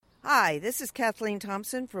Hi, this is Kathleen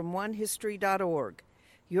Thompson from onehistory.org.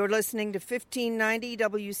 You're listening to 1590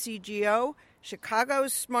 WCGO,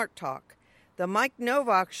 Chicago's Smart Talk. The Mike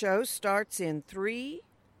Novak Show starts in 3,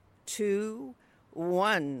 2,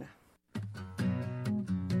 1.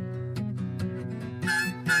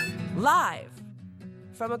 Live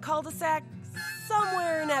from a cul-de-sac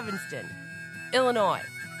somewhere in Evanston, Illinois.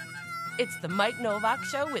 It's the Mike Novak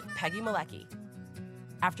Show with Peggy Malecki.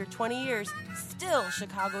 After 20 years, still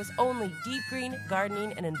Chicago's only deep green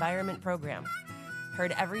gardening and environment program.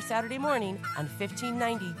 Heard every Saturday morning on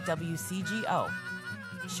 1590 WCGO.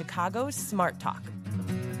 Chicago's Smart Talk.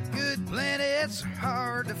 Good planets are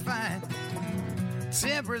hard to find.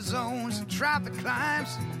 Temperate zones and tropic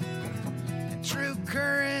climes. And true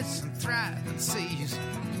currents and thriving seas.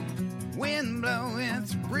 Wind blowing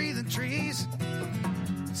through breathing trees.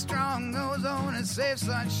 Strong ozone and safe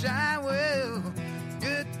sunshine. Well,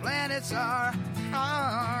 good planets are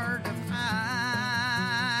hard to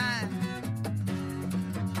find.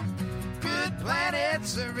 Good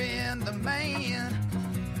planets are in the man.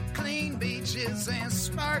 Clean beaches and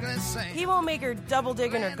sparkling sand. He won't make her double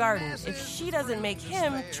dig in her garden if she doesn't make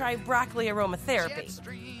him try broccoli aromatherapy.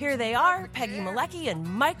 Here they are, Peggy Malecki and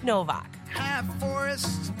Mike Novak. High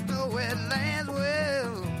forests, no wetlands.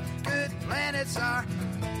 Well, good planets are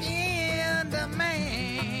in the man.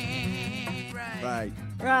 Right.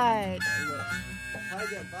 Right. Hide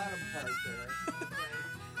that bottom part there.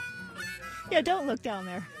 Yeah, don't look down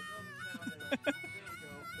there. That's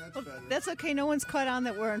Well, better. that's okay. No one's caught on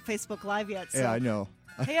that we're on Facebook Live yet. So. Yeah, I know.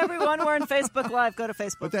 Hey, everyone, we're on Facebook Live. Go to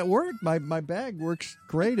Facebook. But that worked. My bag works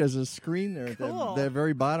great as a screen there. Cool. That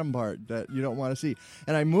very bottom part that you don't want to see.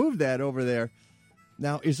 And I moved that over there.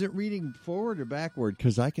 Now, is it reading forward or backward?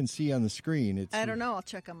 Because I can see on the screen. It's. I don't know. I'll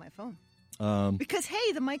check on my phone. Because,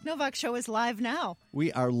 hey, the Mike Novak Show is live now.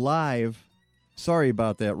 We are live. Sorry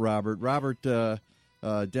about that, Robert. Robert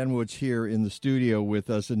Denwood's here in the studio with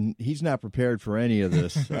us, and he's not prepared for any of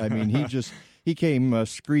this. I mean, he came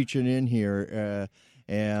screeching in here,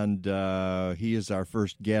 and he is our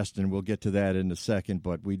first guest, and we'll get to that in a second,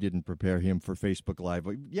 but we didn't prepare him for Facebook Live.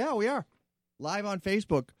 But yeah, we are live on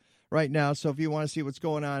Facebook right now, so if you want to see what's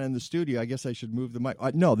going on in the studio, I guess I should move the mic.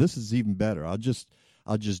 No, this is even better. I'll just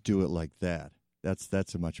do it like that.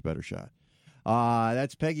 That's a much better shot.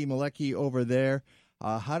 That's Peggy Malecki over there.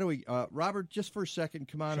 How do we, Robert? Just for a second,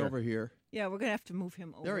 come on over here. Yeah, we're gonna have to move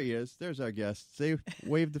him over. There he is. There's our guest. Say,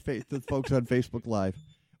 wave to the folks on Facebook Live.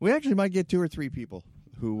 We actually might get 2 or 3 people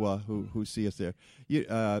who see us there.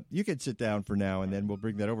 You can sit down for now, and then we'll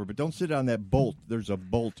bring that over. But don't sit on that bolt. There's a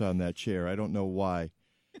bolt on that chair. I don't know why.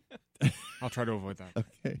 I'll try to avoid that.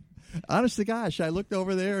 Okay. Honest to gosh, I looked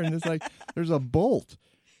over there, and it's like there's a bolt.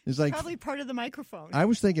 It's like Probably part of the microphone. I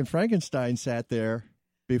was thinking Frankenstein sat there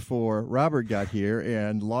before Robert got here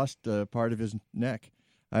and lost part of his neck.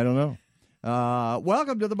 I don't know.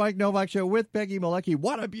 Welcome to the Mike Novak Show with Peggy Malecki.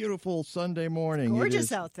 What a beautiful Sunday morning.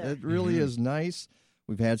 Gorgeous out there. It really is nice.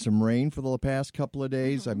 We've had some rain for the past couple of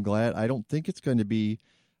days. I'm glad. I don't think it's going to be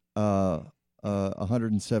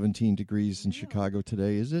 117 degrees in Chicago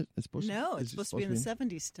today, is it? It's supposed No, to, it's supposed to be in the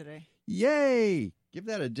 70s today. Yay! Give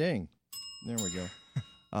that a ding. There we go.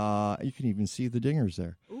 You can even see the dingers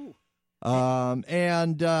there. Ooh.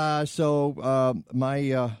 So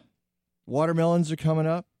my watermelons are coming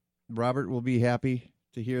up. Robert will be happy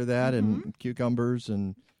to hear that, and cucumbers,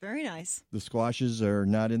 and Very nice. the squashes are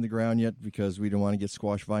not in the ground yet because we don't want to get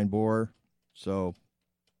squash vine borer. So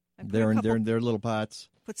I put they're a in couple- their little pots.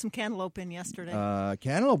 Put some cantaloupe in yesterday.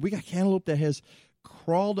 Cantaloupe. We got cantaloupe that has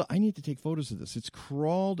crawled. I need to take photos of this. It's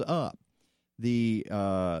crawled up the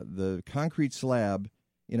concrete slab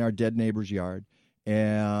in our dead neighbor's yard,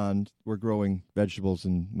 and we're growing vegetables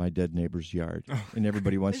in my dead neighbor's yard. And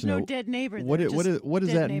everybody wants There's to know no dead neighbor there. what does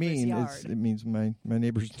dead that neighbor's mean? yard. It means my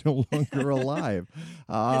neighbor's no longer alive.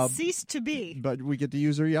 Has ceased to be. But we get to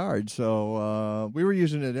use her yard, so we were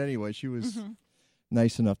using it anyway. She was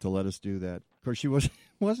nice enough to let us do that. Of course, she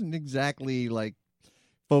wasn't exactly like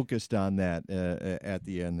focused on that at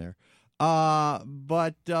the end there.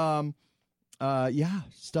 Yeah,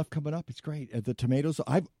 stuff coming up. It's great. The tomatoes.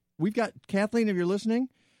 We've got, Kathleen, if you're listening,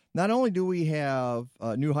 not only do we have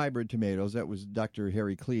new hybrid tomatoes, that was Dr.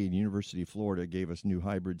 Harry Clean, University of Florida, gave us new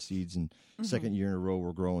hybrid seeds, and second year in a row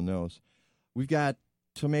we're growing those. We've got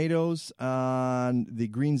tomatoes on the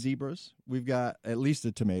green zebras. We've got at least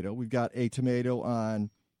a tomato. We've got a tomato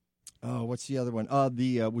on, what's the other one?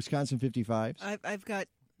 The Wisconsin 55s. I've got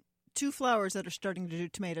 2 flowers that are starting to do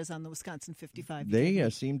tomatoes on the Wisconsin 55. They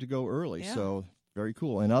seem to go early, Yeah. so very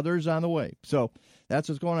cool. And others on the way. So that's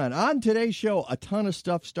what's going on. On today's show, a ton of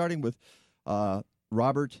stuff, starting with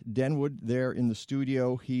Robert Denwood there in the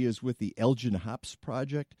studio. He is with the Elgin Hops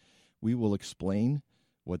Project. We will explain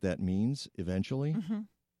what that means eventually. Mm-hmm.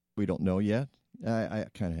 We don't know yet. I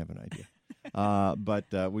kind of have an idea.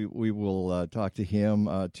 But we will talk to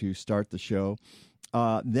him to start the show.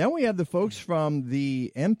 Then we have the folks from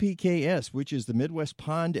the MPKS, which is the Midwest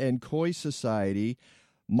Pond and Koi Society.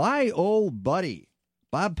 My old buddy,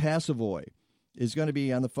 Bob Passavoy, is going to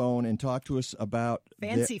be on the phone and talk to us about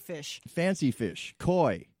Fancy fish,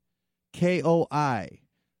 koi, KOI,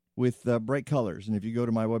 with bright colors. And if you go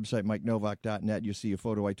to my website, mikenovak.net, you'll see a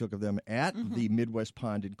photo I took of them at the Midwest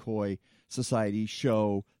Pond and Koi Society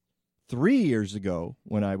show 3 years ago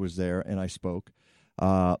when I was there and I spoke.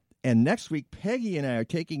 And next week, Peggy and I are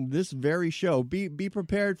taking this very show. Be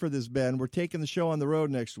prepared for this, Ben. We're taking the show on the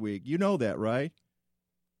road next week. You know that, right?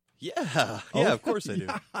 Yeah, of course I do.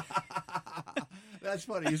 That's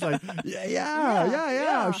funny. He's like,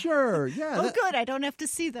 yeah, sure. Yeah. Oh, good. I don't have to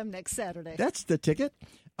see them next Saturday. That's the ticket.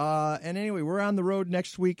 And anyway, we're on the road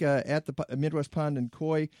next week at the Midwest Pond and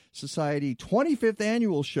Koi Society 25th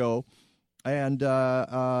annual show. And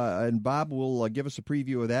Bob will give us a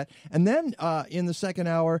preview of that. And then in the second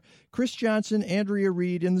hour, Chris Johnson, Andrea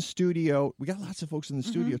Reed in the studio. We got lots of folks in the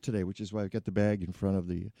studio today, which is why I've got the bag in front of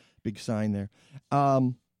the big sign there,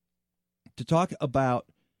 to talk about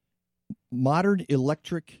modern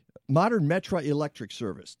Metra electric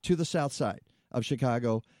service to the south side of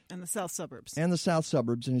Chicago. And the south suburbs. And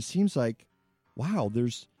it seems like, wow,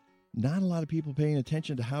 there's not a lot of people paying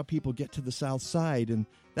attention to how people get to the south side, and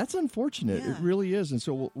that's unfortunate. Yeah. It really is, and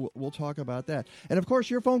so we'll talk about that. And, of course,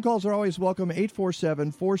 your phone calls are always welcome,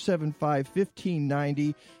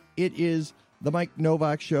 847-475-1590. It is the Mike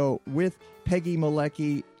Novak Show with Peggy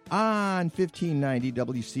Malecki on 1590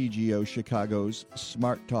 WCGO, Chicago's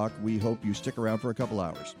Smart Talk. We hope you stick around for a couple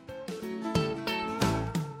hours.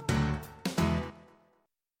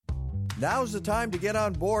 Now's the time to get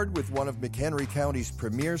on board with one of McHenry County's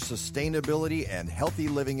premier sustainability and healthy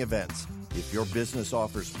living events. If your business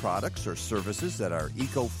offers products or services that are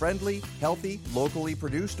eco-friendly, healthy, locally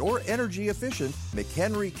produced, or energy efficient,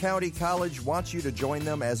 McHenry County College wants you to join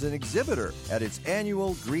them as an exhibitor at its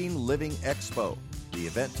annual Green Living Expo. The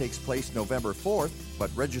event takes place November 4th,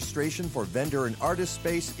 but registration for vendor and artist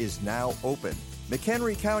space is now open.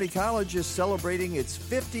 McHenry County College is celebrating its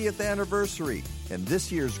 50th anniversary, and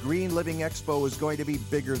this year's Green Living Expo is going to be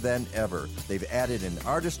bigger than ever. They've added an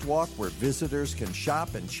artist walk where visitors can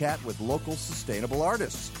shop and chat with local sustainable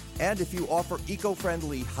artists. And if you offer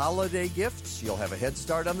eco-friendly holiday gifts, you'll have a head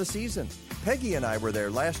start on the season. Peggy and I were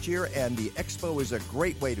there last year, and the expo is a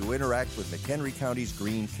great way to interact with McHenry County's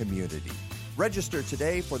green community. Register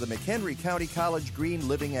today for the McHenry County College Green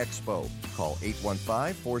Living Expo. Call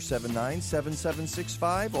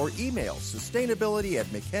 815-479-7765 or email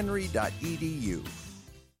sustainability@mchenry.edu.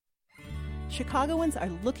 Chicagoans are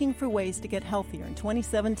looking for ways to get healthier in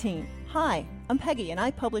 2017. Hi, I'm Peggy, and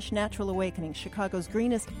I publish Natural Awakening, Chicago's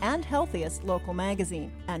greenest and healthiest local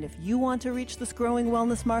magazine. And if you want to reach this growing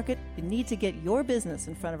wellness market, you need to get your business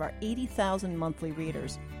in front of our 80,000 monthly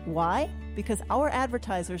readers. Why? Because our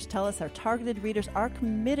advertisers tell us our targeted readers are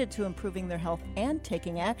committed to improving their health and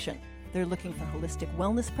taking action. They're looking for holistic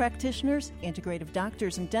wellness practitioners, integrative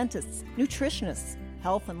doctors and dentists, nutritionists,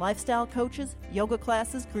 health and lifestyle coaches, yoga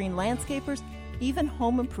classes, green landscapers, even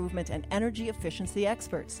home improvement and energy efficiency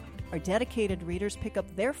experts. Our dedicated readers pick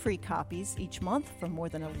up their free copies each month from more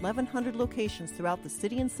than 1,100 locations throughout the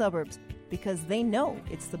city and suburbs because they know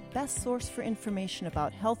it's the best source for information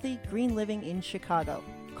about healthy, green living in Chicago.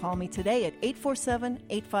 Call me today at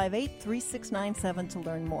 847-858-3697 to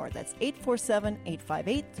learn more. That's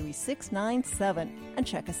 847-858-3697. And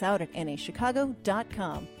check us out at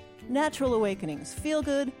nachicago.com. Natural Awakenings. Feel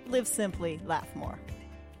good, live simply, laugh more.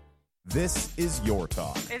 This is Your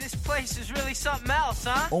Talk. Hey, this place is really something else,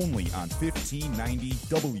 huh? Only on 1590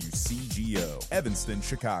 WCGO, Evanston,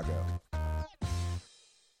 Chicago.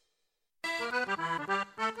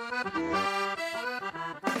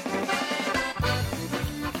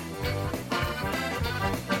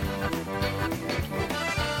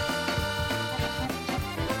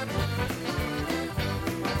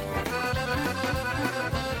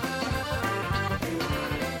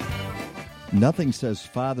 Nothing says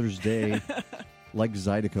Father's Day like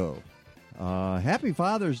Zydeco. Happy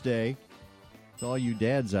Father's Day to all you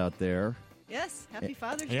dads out there. Yes, happy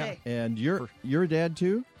Father's Day. And you're a dad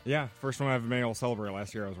too? Yeah, first one I've been able to celebrate.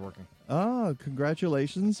 Last year I was working. Oh,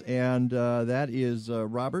 congratulations. And that is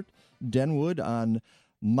Robert Denwood on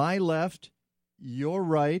my left, your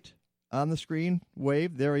right. On the screen,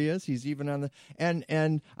 wave. There he is. He's even on the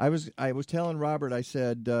and I was telling Robert. I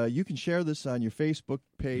said you can share this on your Facebook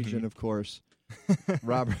page, and of course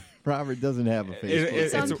Robert doesn't have a Facebook.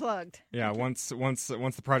 It's unplugged. Yeah, once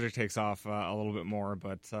the project takes off a little bit more,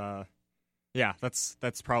 but yeah,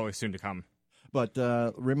 that's probably soon to come. But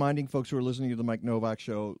reminding folks who are listening to the Mike Novak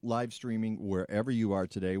Show, live streaming wherever you are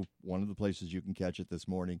today, one of the places you can catch it this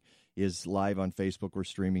morning is live on Facebook. We're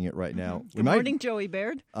streaming it right now. Good morning, Joey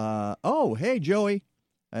Baird. Hey, Joey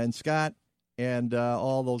and Scott and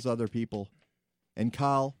all those other people. And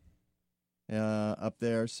Carl up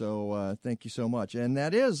there. So thank you so much. And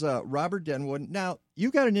that is Robert Denwood. Now, you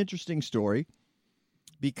got an interesting story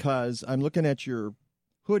because I'm looking at your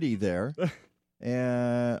hoodie there.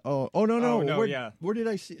 No. Where did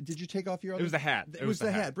I see? Did you take off your other? It was the hat. It was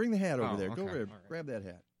the hat. Bring the hat over there. Okay. Go over there. Right. Grab that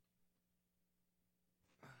hat.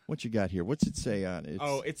 What you got here? What's it say on it?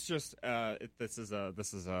 It's just this is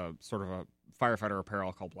a sort of a firefighter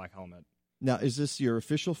apparel called Black Helmet. Now, is this your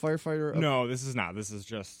official firefighter? No, this is not. This is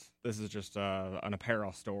just an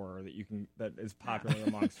apparel store that is popular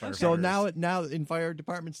amongst firefighters. So now in fire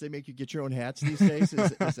departments they make you get your own hats these days.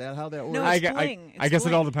 Is that how that works? No, I guess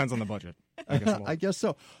it all depends on the budget. I guess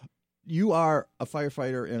so. You are a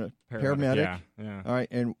firefighter and a paramedic. Yeah. All right,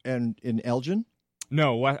 and in Elgin?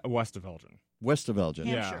 No, west of Elgin. West of Elgin.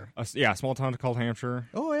 Hampshire. Yeah, a small town called Hampshire.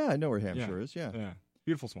 Oh yeah, I know where Hampshire is. Yeah.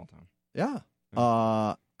 Beautiful small town. Yeah.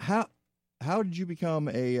 How did you become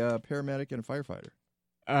a paramedic and a firefighter?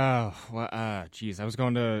 Geez, I was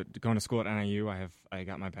going to school at NIU. I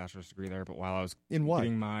got my bachelor's degree there, but while I was in what?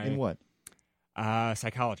 getting my in what?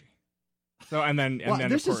 Psychology. So and then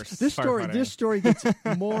this of course this story gets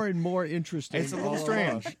more and more interesting. It's a little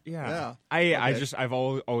strange. Yeah. I've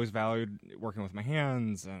always valued working with my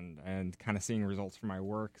hands and kind of seeing results from my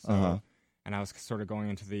work. So and I was sort of going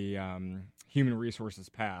into the human resources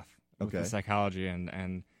path with the psychology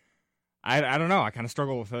and I don't know. I kind of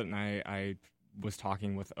struggle with it, and I was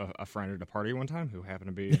talking with a friend at a party one time who happened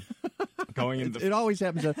to be going in. It always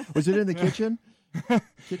happens. Was it in the kitchen?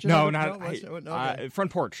 No,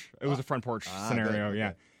 front porch. It was a front porch scenario. Okay.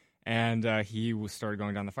 Yeah, and he started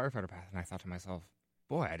going down the firefighter path, and I thought to myself,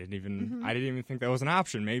 "Boy, I didn't even think that was an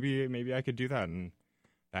option. Maybe I could do that." And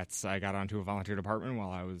I got onto a volunteer department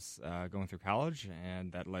while I was going through college,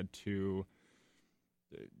 and that led to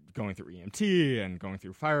going through EMT and going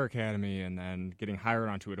through fire academy and then getting hired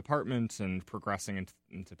onto a department and progressing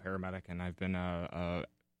into paramedic. And I've been a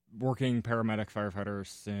working paramedic firefighter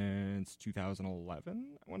since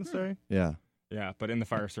 2011, I want to say. Yeah. Yeah, but in the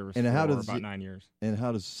fire service and for about 9 years. And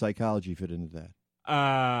how does psychology fit into that?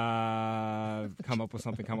 Come up with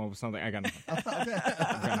something. I got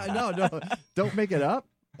nothing. No, don't make it up.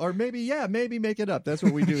 Or maybe make it up. That's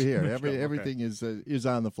what we do here. Everything is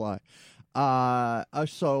on the fly.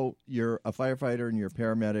 So you're a firefighter and you're a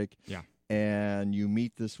paramedic. Yeah. And you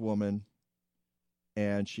meet this woman,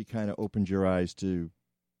 and she kind of opened your eyes to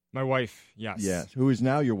my wife. Yes. Yes. Who is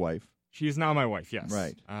now your wife? She is now my wife. Yes.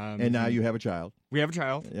 Right. And now you have a child. We have a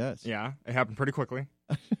child. Yes. Yeah. It happened pretty quickly.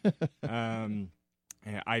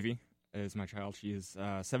 Ivy is my child. She is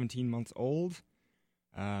 17 months old,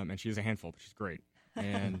 and she is a handful, but she's great.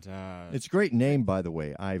 And it's a great name, by the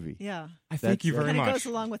way, Ivy. Yeah. Thank you very much. It goes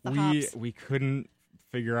along with the hops. We couldn't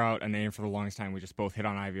figure out a name for the longest time. We just both hit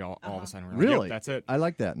on Ivy all of a sudden. We're like, really? Yep, that's it. I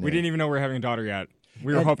like that name. We didn't even know we were having a daughter yet.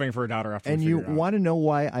 We were hoping for a daughter after. And you want to know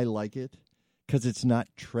why I like it? Because it's not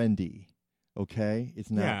trendy. Okay,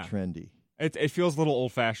 it's not trendy. It feels a little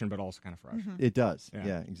old fashioned, but also kind of fresh. Mm-hmm. It does.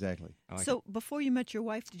 Yeah, exactly. So before you met your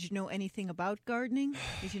wife, did you know anything about gardening?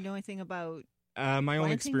 Did you know anything about? My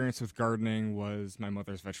only experience with gardening was my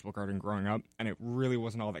mother's vegetable garden growing up, and it really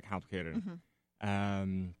wasn't all that complicated.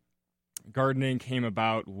 Mm-hmm. Gardening came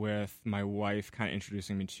about with my wife kind of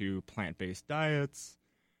introducing me to plant-based diets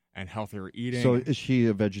and healthier eating. So is she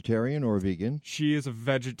a vegetarian or a vegan? She is a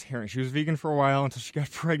vegetarian. She was vegan for a while until she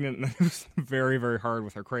got pregnant, and it was very, very hard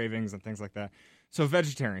with her cravings and things like that. So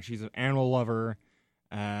vegetarian. She's an animal lover,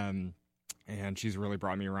 and she's really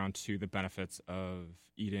brought me around to the benefits of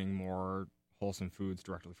eating more wholesome foods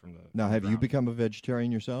directly from the Now, have you become a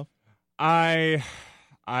vegetarian yourself? I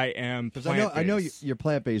am plant-based. I know you're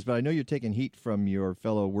plant-based, but I know you're taking heat from your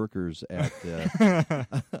fellow workers at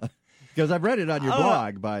because I've read it on your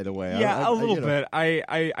blog, by the way. Yeah, a little bit.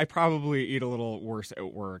 I probably eat a little worse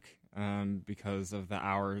at work because of the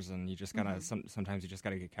hours, and you just gotta sometimes you just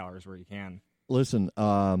gotta get calories where you can. Listen,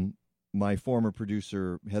 my former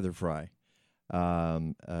producer Heather Fry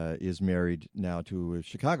is married now to a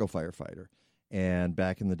Chicago firefighter. And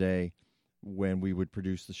back in the day, when we would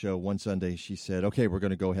produce the show, one Sunday she said, "Okay, we're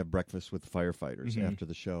going to go have breakfast with the firefighters after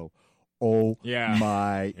the show." Oh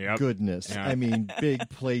my goodness! Yeah. I mean, big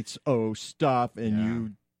plates of stuff, and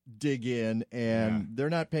you dig in, and they're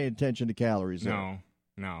not paying attention to calories. No.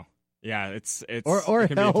 Yeah, it's or it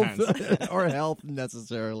can health be intense. or health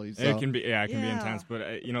necessarily. So. It can be be intense, but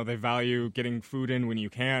they value getting food in when you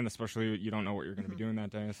can, especially you don't know what you're going to be doing that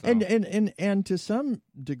day. So. And to some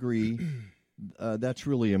degree, that's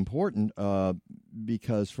really important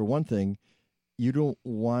because for one thing, you don't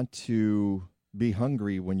want to be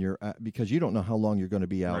hungry when you're because you don't know how long you're going to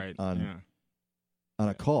be out on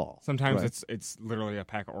a call. Sometimes it's literally a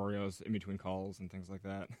pack of Oreos in between calls and things like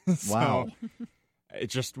that. Wow.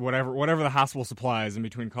 It's just whatever the hospital supplies in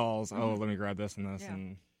between calls. Oh, let me grab this and this.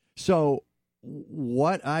 And so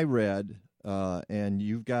what I read, and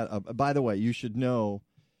you've got, by the way, you should know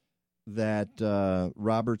that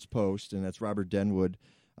Robert's post, and that's Robert Denwood,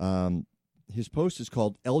 his post is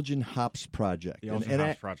called Elgin Hops Project. The Elgin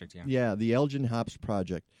Hops Project, yeah. Yeah, the Elgin Hops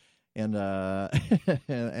Project. And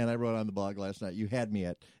and I wrote on the blog last night, you had me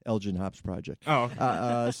at Elgin Hops Project. Oh.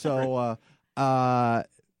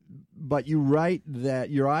 But you write that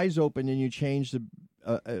your eyes opened and you changed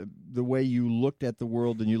the way you looked at the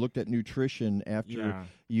world and you looked at nutrition after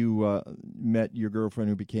you met your girlfriend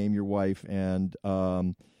who became your wife, and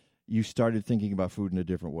you started thinking about food in a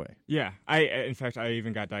different way. Yeah. In fact, I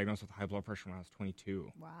even got diagnosed with high blood pressure when I was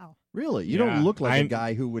 22. Wow. Really? You don't look like a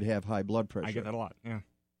guy who would have high blood pressure. I get that a lot, yeah.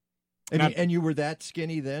 And you were that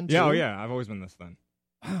skinny then, too? Yeah, I've always been this thin.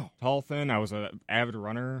 Wow. Tall, thin. I was an avid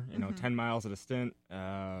runner, 10 miles at a stint,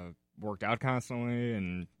 worked out constantly,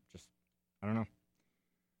 and just, I don't know.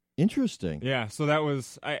 Interesting. Yeah, so that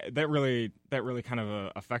was, that really kind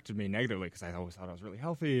of affected me negatively because I always thought I was really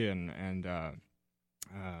healthy, and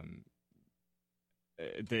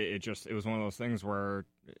it was one of those things where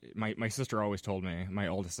my sister always told me, my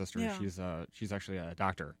oldest sister, she's actually a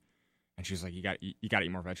doctor. And she's like, you got to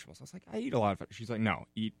eat more vegetables. I was like, I eat a lot of vegetables. She's like, no,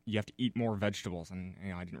 you have to eat more vegetables. And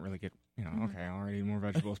I didn't really get, okay, I'll already eat more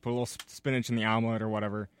vegetables. Put a little spinach in the omelet or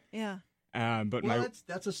whatever. Yeah. But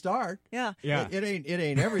that's a start. Yeah. Yeah. It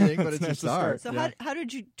ain't everything, but it's a start. So how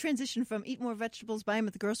did you transition from eat more vegetables, buy them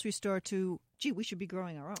at the grocery store to, gee, we should be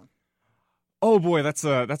growing our own? Oh boy, that's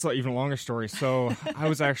an even longer story. So I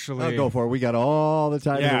was actually I'll go for it. We got all the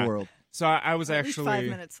time in the world. So I was at actually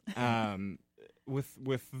least 5 minutes.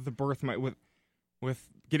 with the birth with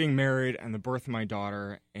getting married and the birth of my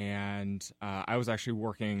daughter, and I was actually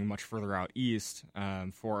working much further out east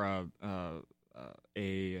for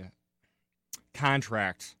a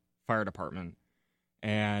contract fire department,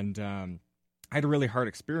 and I had a really hard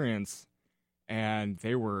experience, and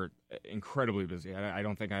they were incredibly busy. I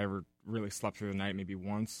don't think I ever really slept through the night, maybe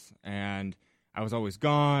once, and I was always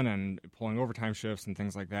gone and pulling overtime shifts and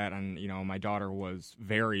things like that. And my daughter was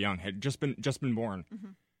very young, had just been born,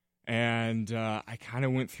 and I kind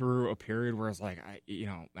of went through a period where I was like, I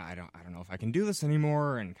don't know if I can do this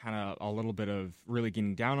anymore, and kind of a little bit of really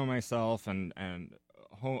getting down on myself, and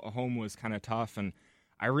home was kind of tough, and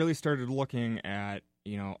I really started looking at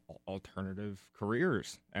alternative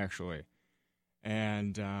careers actually,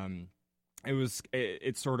 and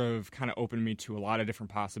it sort of kind of opened me to a lot of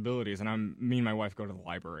different possibilities. And me and my wife go to the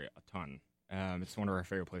library a ton. It's one of our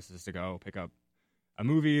favorite places to go, pick up a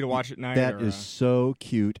movie to watch at night. That is so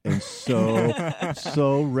cute and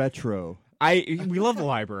so retro. We love the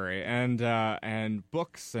library and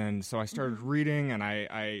books, and so I started reading, and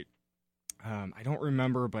I don't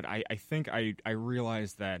remember, but I think I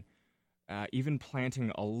realized that even planting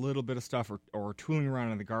a little bit of stuff or tooling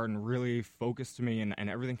around in the garden really focused me, and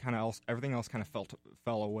everything else kind of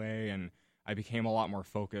fell away, and I became a lot more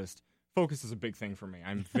focused. Focus is a big thing for me.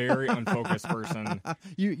 I'm a very unfocused person.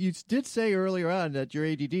 You did say earlier on that you're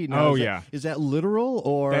ADD. Now, is that literal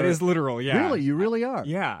or? That is literal. Yeah. Really, you really are.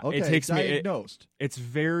 Yeah. Okay. It takes diagnosed. It's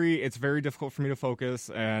very difficult for me to focus,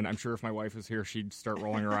 and I'm sure if my wife was here, she'd start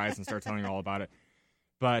rolling her eyes and start telling me all about it.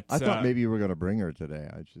 But I thought maybe you were going to bring her today.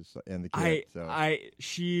 And the kid.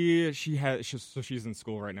 She's in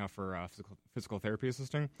school right now for physical therapy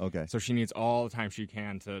assisting. Okay. So she needs all the time she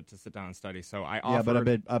can to sit down and study. So I offered. Yeah,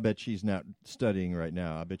 but I bet she's not studying right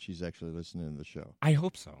now. I bet she's actually listening to the show. I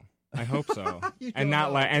hope so. and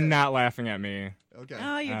not laughing at me. Okay.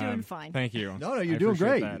 Oh, you're doing fine. Thank you. No, you're doing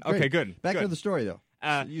great. Okay, good. Back to the story though.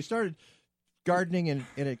 So you started gardening in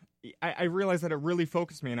a. I realized that it really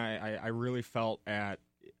focused me, and I really felt it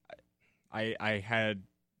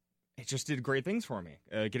just did great things for me,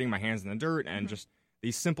 getting my hands in the dirt and just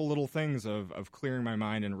these simple little things of clearing my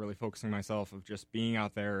mind and really focusing myself, of just being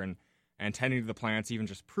out there and tending to the plants, even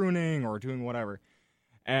just pruning or doing whatever.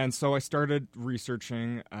 And so I started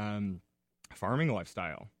researching farming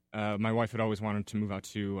lifestyle. My wife had always wanted to move out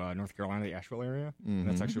to North Carolina, the Asheville area. And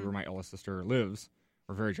that's actually where my eldest sister lives.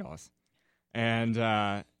 We're very jealous. And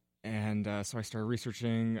so I started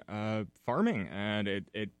researching farming, and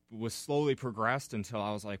it was slowly progressed until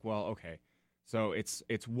I was like, well, okay, so it's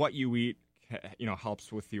what you eat,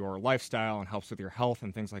 helps with your lifestyle and helps with your health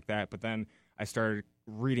and things like that. But then I started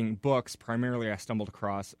reading books. Primarily, I stumbled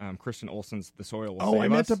across Kristen Olson's "The Soil Will Save Us." I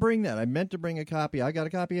meant to bring that. I meant to bring a copy. I got a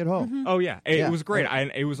copy at home. Mm-hmm. Oh yeah, it was great.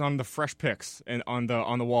 It was on the fresh picks and on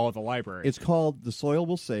the wall of the library. It's called "The Soil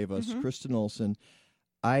Will Save Us." Kristen Olson.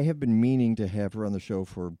 I have been meaning to have her on the show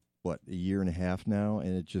for a year and a half now,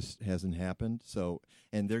 and it just hasn't happened. So,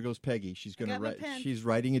 and there goes Peggy. She's going to write. She's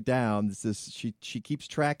writing it down. She keeps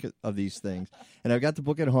track of these things, and I've got the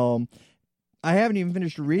book at home. I haven't even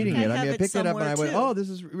finished reading it. I picked it up and I went, "Oh,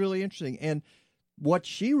 this is really interesting." And what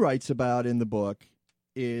she writes about in the book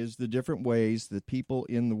is the different ways that people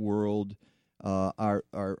in the world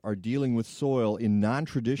are dealing with soil in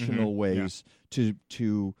non-traditional ways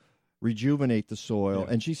to rejuvenate the soil.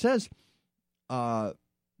 And she says, the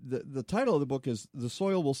title of the book is "The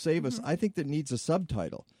Soil Will Save Us." I think that needs a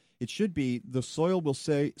subtitle. It should be "The Soil Will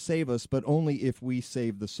Save Us, but only if we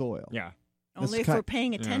save the soil." Yeah, only if we're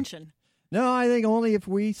paying attention. Yeah. No, I think only if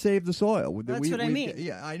we save the soil. That's what I mean.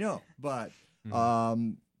 Yeah, I know. But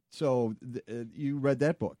so you read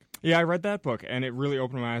that book? Yeah, I read that book, and it really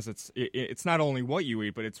opened my eyes. It's not only what you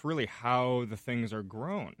eat, but it's really how the things are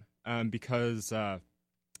grown. Because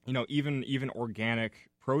even organic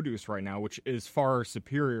produce right now, which is far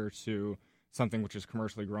superior to something which is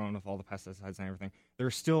commercially grown with all the pesticides and everything,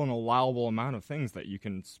 there's still an allowable amount of things that you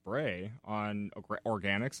can spray on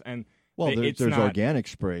organics. And there's organic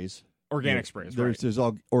sprays. Organic sprays, right. There's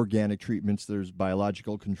all organic treatments. There's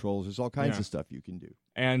biological controls. There's all kinds of stuff you can do.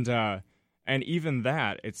 And even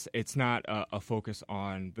that, it's not a focus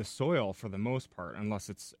on the soil for the most part, unless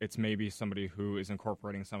it's maybe somebody who is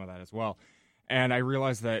incorporating some of that as well. And I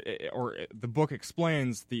realized that, the book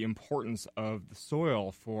explains the importance of the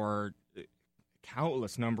soil for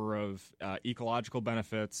countless number of ecological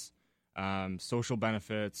benefits, social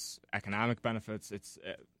benefits, economic benefits. It's,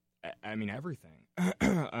 everything.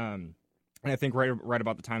 And I think right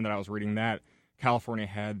about the time that I was reading that, California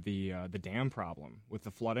had the dam problem with the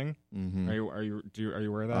flooding. Mm-hmm. Are you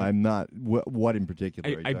aware of that? I'm not. What in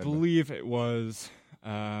particular? I believe it was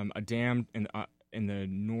a dam in the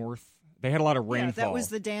north. They had a lot of rainfall. Yeah, that was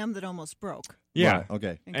the dam that almost broke. Yeah. Right,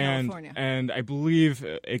 okay. In California. And I believe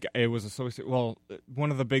it was associated. Well,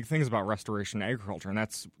 one of the big things about restoration agriculture, and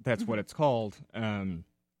that's what it's called,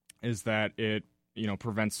 is that it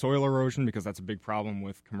prevents soil erosion, because that's a big problem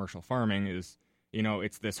with commercial farming. Is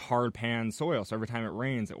it's this hard pan soil, so every time it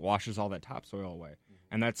rains, it washes all that topsoil away,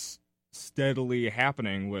 and that's steadily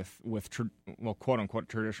happening with quote unquote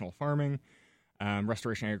traditional farming.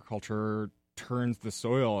 Restoration agriculture turns the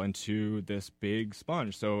soil into this big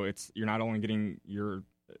sponge. So you're not only getting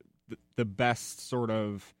the best sort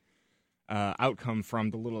of outcome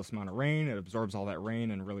from the littlest amount of rain. It absorbs all that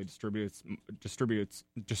rain and really distributes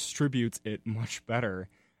it much better,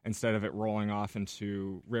 instead of it rolling off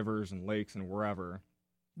into rivers and lakes and wherever.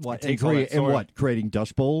 Creating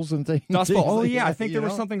dust bowls and things? Dust bowl. Oh yeah, I think there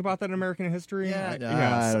was something about that in American history. Yeah,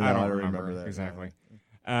 I don't remember that exactly.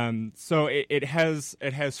 So it has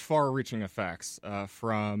far-reaching effects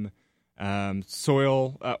from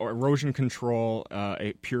soil or erosion control.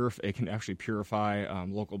 It can actually purify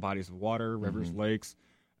local bodies of water, rivers, lakes.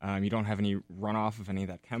 You don't have any runoff of any of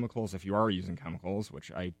that chemicals if you are using chemicals,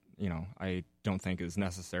 which I don't think is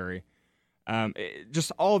necessary.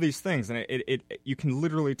 Just all these things, and you can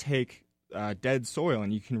literally take dead soil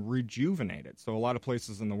and you can rejuvenate it. So a lot of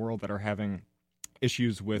places in the world that are having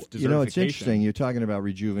issues with desertification. It's interesting. You're talking about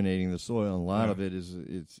rejuvenating the soil, and a lot of it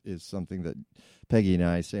is something that Peggy and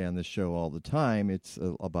I say on this show all the time. It's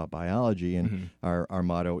about biology, and our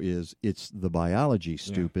motto is "It's the biology,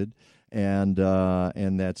 stupid." And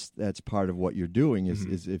that's part of what you're doing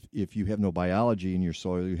is if you have no biology in your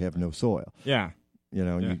soil, you have no soil. Yeah.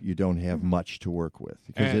 You don't have much to work with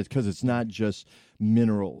because it's not just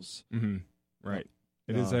minerals. Mm-hmm. Right.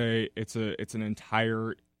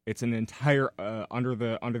 It's an entire under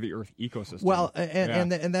the earth ecosystem. Well,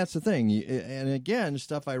 and that's the thing. And again,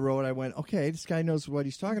 stuff I wrote, I went, okay, this guy knows what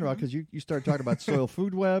he's talking about, because you started talking about soil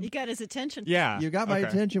food web. You got his attention. Yeah, you got my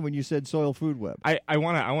attention when you said soil food web. I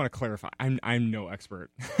want to clarify. I'm no expert.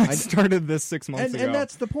 I started this 6 months ago, and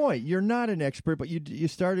that's the point. You're not an expert, but you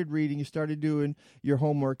started reading, you started doing your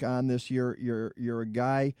homework on this. You're a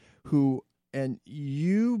guy who, and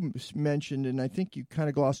you mentioned, and I think you kind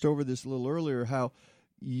of glossed over this a little earlier, how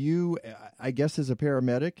you, I guess, as a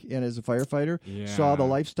paramedic and as a firefighter, saw the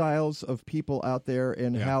lifestyles of people out there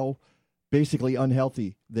and how basically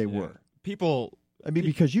unhealthy they were.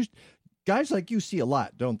 Because guys like you see a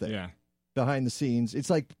lot, don't they? Yeah. Behind the scenes.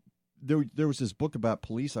 It's like there was this book about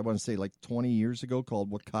police, I want to say like 20 years ago, called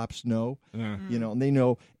What Cops Know. And they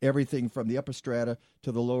know everything from the upper strata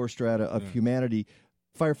to the lower strata of humanity.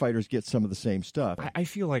 Firefighters get some of the same stuff. I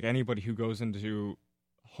feel like anybody who goes into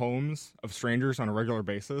homes of strangers on a regular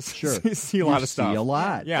basis see a lot of stuff. See a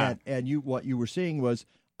lot. Yeah. And what you were seeing was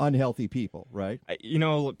unhealthy people, right?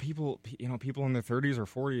 People in their 30s or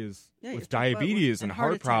 40s with diabetes and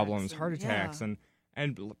heart problems, heart attacks, and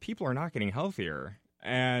people are not getting healthier.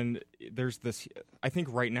 And there's this, I think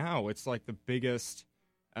right now it's like the biggest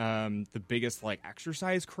like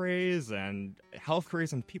exercise craze and health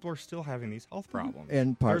craze, and people are still having these health problems.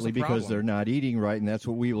 And partly because they're not eating right, and that's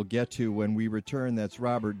what we will get to when we return. That's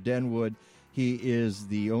Robert Denwood. He is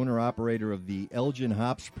the owner-operator of the Elgin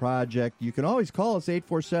Hops Project. You can always call us,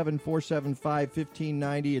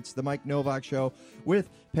 847-475-1590. It's the Mike Novak Show with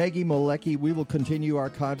Peggy Malecki. We will continue our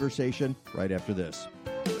conversation right after this.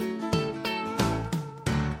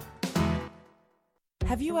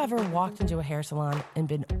 Have you ever walked into a hair salon and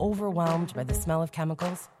been overwhelmed by the smell of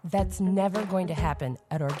chemicals? That's never going to happen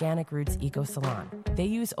at Organic Roots Eco Salon. They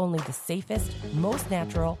use only the safest, most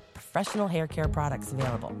natural, professional hair care products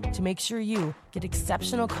available to make sure you get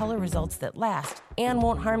exceptional color results that last and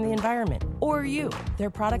won't harm the environment or you. Their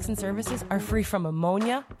products and services are free from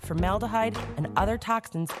ammonia, formaldehyde, and other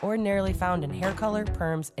toxins ordinarily found in hair color,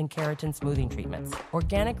 perms, and keratin smoothing treatments.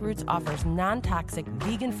 Organic Roots offers non-toxic,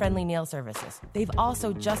 vegan-friendly nail services. They've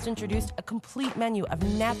also just introduced a complete menu of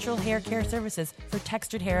natural hair care services for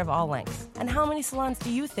textured hair of all lengths. And how many salons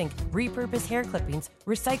do you think repurpose hair clippings,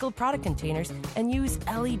 recycled product containers, and use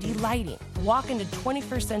LED lighting? Walk into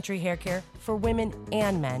 21st century hair care for women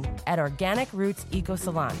and men at Organic Roots Eco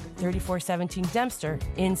Salon, 3417 Dempster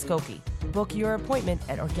in Skokie. Book your appointment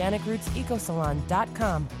at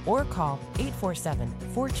organicrootsecosalon.com or call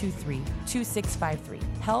 847-423-2653.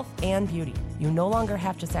 Health and beauty. You no longer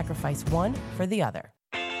have to sacrifice one for the other.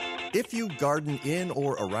 If you garden in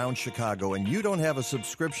or around Chicago and you don't have a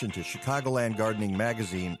subscription to Chicagoland Gardening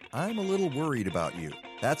Magazine, I'm a little worried about you.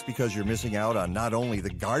 That's because you're missing out on not only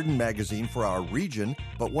the garden magazine for our region,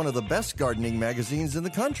 but one of the best gardening magazines in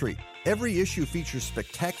the country. Every issue features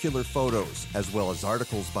spectacular photos, as well as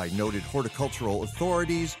articles by noted horticultural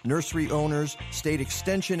authorities, nursery owners, state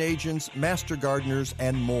extension agents, master gardeners,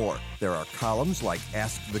 and more. There are columns like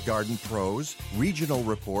Ask the Garden Pros, regional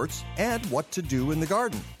reports, and what to do in the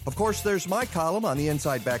garden. Of course, there's my column on the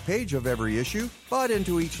inside back page of every issue, but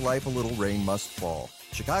into each life a little rain must fall.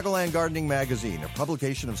 Chicagoland Gardening Magazine, a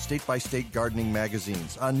publication of state-by-state gardening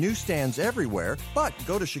magazines, on newsstands everywhere, but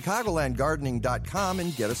go to chicagolandgardening.com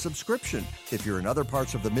and get a subscription. If you're in other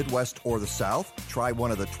parts of the Midwest or the South, try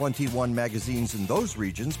one of the 21 magazines in those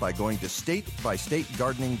regions by going to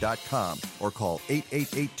statebystategardening.com or call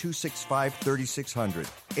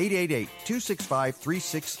 888-265-3600,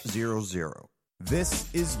 888-265-3600.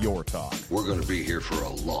 This is Your Talk. We're going to be here for a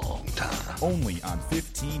long time. Only on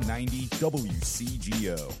 1590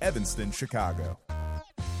 WCGO, Evanston, Chicago.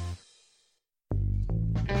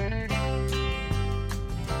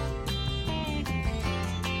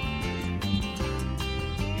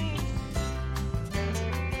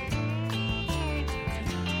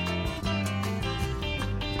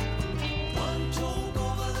 One toke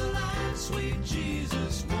over the line, sweet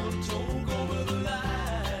Jesus, one toke over the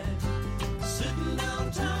line. Sitting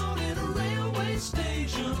downtown in a railway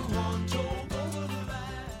station, one toke over the line.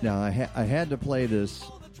 Now, I had to play this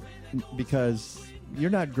because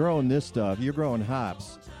you're not growing this stuff. You're growing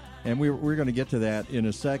hops. And we're going to get to that in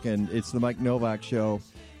a second. It's the Mike Novak Show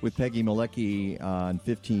with Peggy Malecki on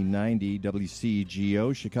 1590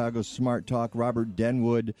 WCGO, Chicago Smart Talk. Robert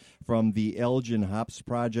Denwood from the Elgin Hops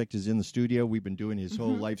Project is in the studio. We've been doing his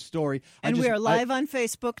whole life story. And we are live on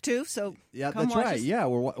Facebook, too, so yeah, come that's watch right. us. Yeah,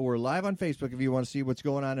 we're live on Facebook if you want to see what's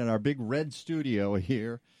going on in our big red studio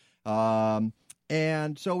here. And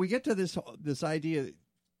so we get to this idea.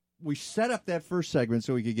 We set up that first segment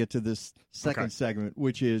so we could get to this second segment,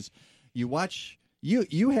 which is you watch.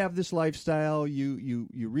 You have this lifestyle. You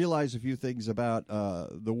realize a few things about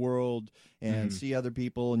the world and see other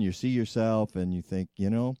people, and you see yourself, and you think,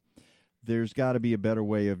 there's got to be a better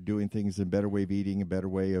way of doing things, a better way of eating, a better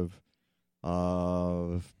way of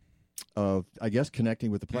I guess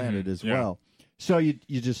connecting with the planet as well. So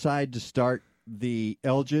you decide to start the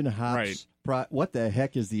Elgin Hops. What the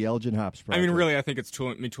heck is the Elgin Hops Project? I mean, really, I think it's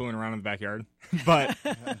me tooling around in the backyard, but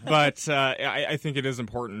I think it is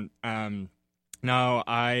important. Now,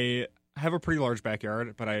 I have a pretty large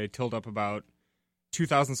backyard, but I tilled up about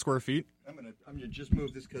 2,000 square feet. I'm gonna just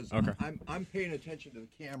move this because I'm paying attention to the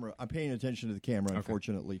camera. I'm paying attention to the camera,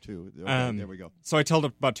 unfortunately, too. Okay, there we go. So I tilled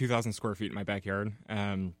up about 2,000 square feet in my backyard.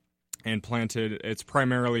 and planted. It's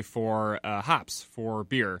primarily for hops, for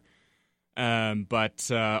beer,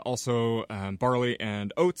 but also barley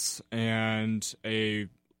and oats, and a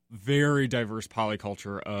very diverse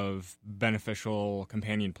polyculture of beneficial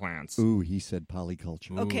companion plants. Ooh, he said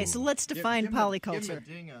polyculture. Okay, so let's define polyculture. Give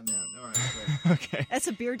me a ding on that. All right. Okay. That's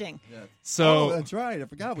a beer ding. Yeah. So that's right. I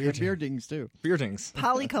forgot we have beer dings too. Beer dings.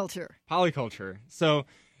 Polyculture. Polyculture. So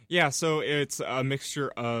it's a mixture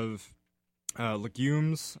of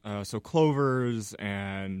legumes, so clovers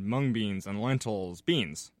and mung beans and lentils,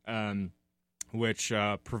 beans, which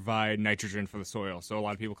provide nitrogen for the soil. So a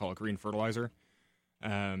lot of people call it green fertilizer.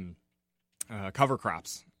 Cover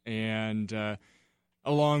crops, and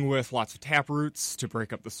along with lots of tap roots to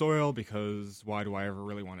break up the soil, because why do I ever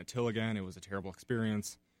really want to till again? It was a terrible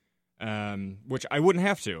experience, which I wouldn't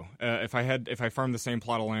have to. If I farmed the same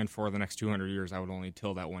plot of land for the next 200 years, I would only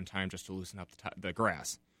till that one time just to loosen up the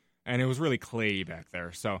grass. And it was really clayey back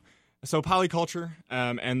there. So polyculture,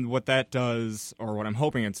 and what that does, or what I'm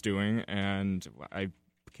hoping it's doing, and I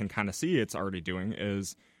can kind of see it's already doing,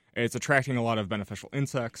 is it's attracting a lot of beneficial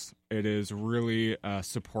insects. It is really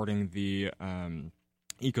supporting the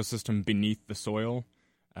ecosystem beneath the soil.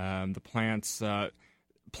 The plants,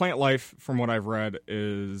 plant life, from what I've read,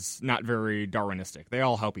 is not very Darwinistic. They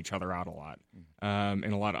all help each other out a lot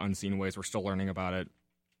in a lot of unseen ways. We're still learning about it,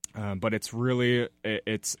 but it's really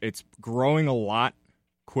it's growing a lot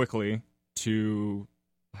quickly to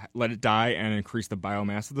let it die and increase the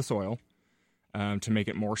biomass of the soil. To make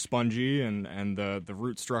it more spongy, and the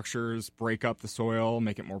root structures break up the soil,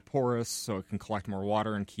 make it more porous so it can collect more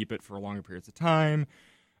water and keep it for longer periods of time.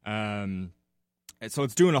 So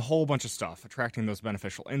it's doing a whole bunch of stuff, attracting those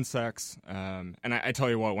beneficial insects. And I tell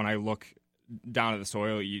you what, when I look down at the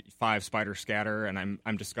soil, 5 spiders scatter, and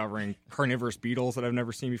I'm discovering carnivorous beetles that I've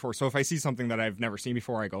never seen before. So if I see something that I've never seen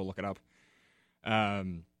before, I go look it up.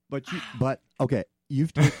 But okay,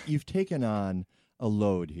 you've taken on a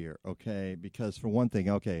load here, okay? Because for one thing,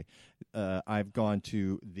 okay, I've gone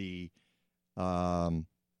to the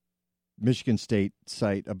Michigan State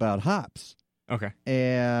site about hops. Okay.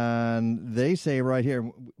 And they say right here,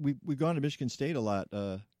 we've gone to Michigan State a lot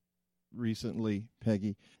recently,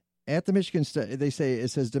 Peggy. At the Michigan State, they say,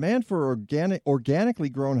 it says, demand for organically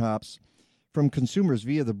grown hops from consumers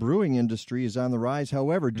via the brewing industry is on the rise.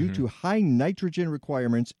 However, due to high nitrogen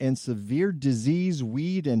requirements and severe disease,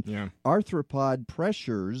 weed, and arthropod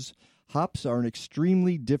pressures, hops are an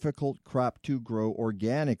extremely difficult crop to grow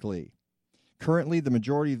organically. Currently, the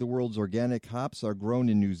majority of the world's organic hops are grown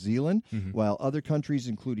in New Zealand, while other countries,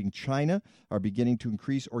 including China, are beginning to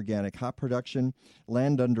increase organic hop production.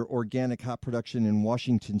 Land under organic hop production in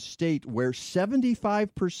Washington State, where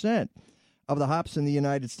 75% of the hops in the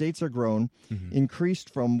United States are grown,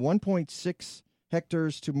 increased from 1.6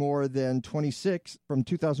 hectares to more than 26 from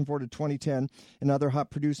 2004 to 2010, and other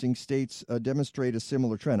hop-producing states demonstrate a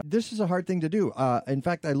similar trend. This is a hard thing to do. In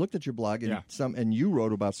fact, I looked at your blog, and you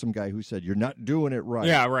wrote about some guy who said, you're not doing it right.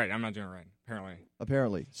 Yeah, right. I'm not doing it right,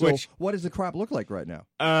 apparently. So what does the crop look like right now?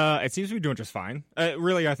 It seems to be doing just fine.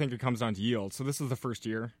 Really, I think it comes down to yield. So this is the first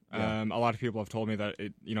year. A lot of people have told me that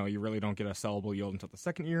you really don't get a sellable yield until the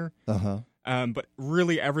second year. But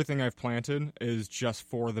really, everything I've planted is just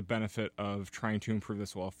for the benefit of trying to improve the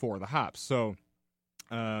soil for the hops. So,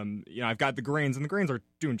 I've got the grains, and the grains are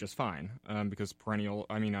doing just fine because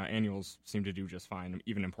annuals seem to do just fine,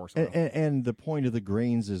 even in poor soil. And the point of the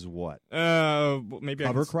grains is what? Maybe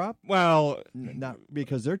cover crop? Well, not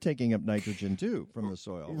because they're taking up nitrogen too from the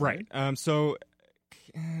soil, right? So,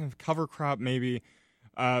 cover crop maybe.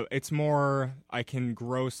 It's more I can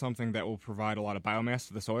grow something that will provide a lot of biomass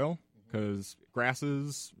to the soil, because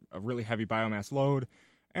grasses, a really heavy biomass load,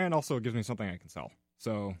 and also it gives me something I can sell.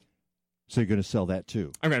 So you're going to sell that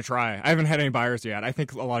too? I'm going to try. I haven't had any buyers yet. I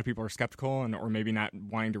think a lot of people are skeptical or maybe not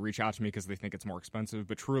wanting to reach out to me because they think it's more expensive.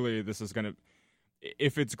 But truly, this is going to,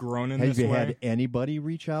 if it's grown in this way. Have you had anybody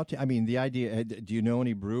reach out to? I mean, the idea. Do you know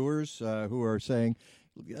any brewers who are saying,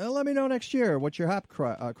 let me know next year what your hop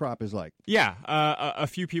crop is like? Yeah, a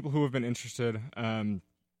few people who have been interested.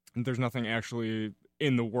 There's nothing actually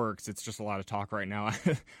in the works. It's just a lot of talk right now.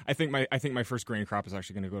 I think my first grain crop is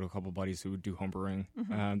actually going to go to a couple buddies who do home brewing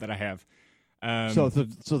that I have. So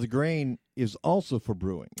the grain is also for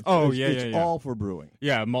brewing. It's all for brewing.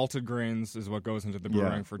 Yeah, malted grains is what goes into the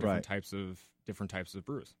brewing for different types of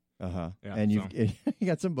brews. Yeah, and you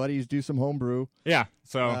got some buddies do some home brew. Yeah.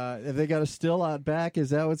 So have they got a still out back? Is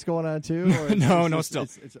that what's going on too? Or no still.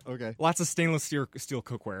 It's okay. Lots of stainless steel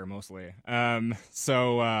cookware mostly. And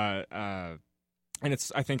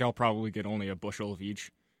I think I'll probably get only a bushel of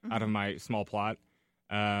each out of my small plot.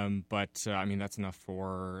 But that's enough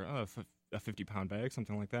for a 50-pound bag,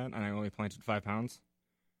 something like that, and I only planted 5 pounds.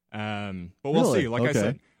 But we'll see.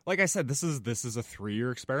 Like I said, this is a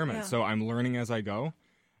 3-year experiment, so I'm learning as I go.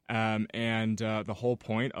 And the whole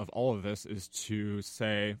point of all of this is to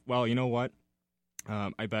say, well, you know what?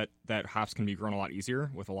 I bet that hops can be grown a lot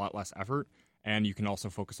easier with a lot less effort, and you can also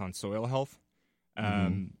focus on soil health,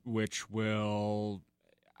 which will.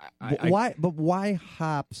 Why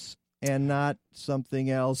hops and not something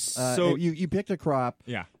else? So you picked a crop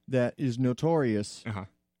that is notoriously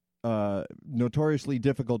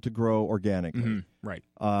difficult to grow organically. Right.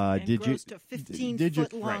 And grows to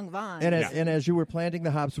 15-foot-long vines. And as you were planting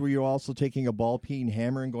the hops, were you also taking a ball peen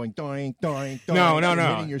hammer and going doink, doink, doink? No.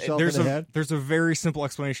 Hitting yourself in the head? There's a very simple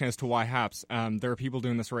explanation as to why hops. There are people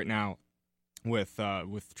doing this right now with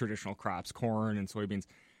traditional crops, corn and soybeans,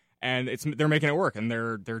 and they're making it work, and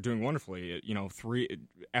they're doing wonderfully.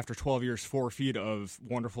 After 12 years, 4 feet of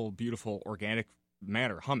wonderful, beautiful organic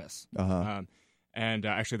matter, humus. And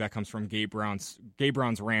actually, that comes from Gabe Brown's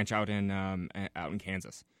ranch out in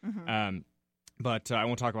Kansas. But I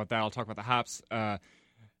won't talk about that. I'll talk about the hops.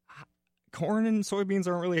 Corn and soybeans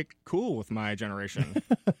aren't really cool with my generation.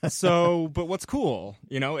 But what's cool?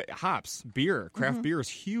 Hops, beer, craft beer is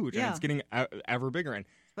huge, and it's getting ever bigger. And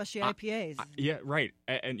especially IPAs. Yeah, right.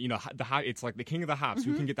 And it's like the king of the hops.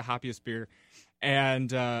 Who can get the hoppiest beer?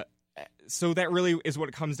 And so that really is what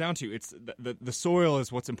it comes down to. It's the soil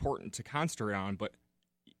is what's important to concentrate on, but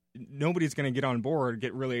nobody's going to get on board,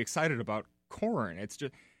 get really excited about corn.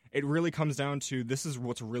 It really comes down to this is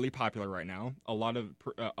what's really popular right now. A lot of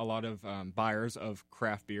buyers of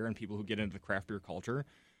craft beer and people who get into the craft beer culture,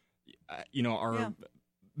 are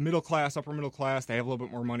middle class, upper middle class. They have a little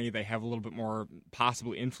bit more money. They have a little bit more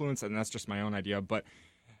possibly influence, and that's just my own idea, but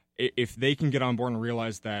if they can get on board and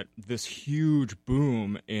realize that this huge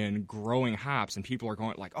boom in growing hops and people are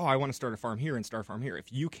going like, oh, I want to start a farm here and start a farm here.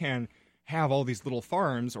 If you can have all these little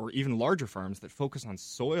farms or even larger farms that focus on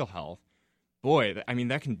soil health, boy, that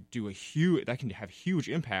can have huge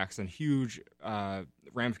impacts and huge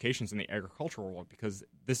ramifications in the agricultural world, because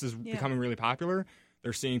this is becoming really popular.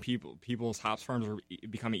 They're seeing people's hops farms are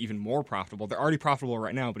becoming even more profitable. They're already profitable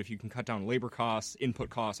right now, but if you can cut down labor costs,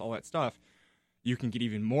 input costs, all that stuff, you can get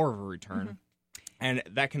even more of a return, and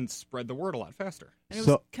that can spread the word a lot faster. And it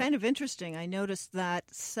was kind of interesting. I noticed that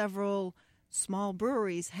several small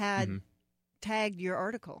breweries had tagged your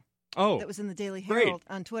article that was in the Daily Herald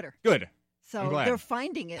on Twitter. Good. So they're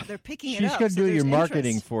finding it. They're picking it up. She's going to do your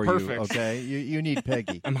marketing for Perfect. you, okay? You need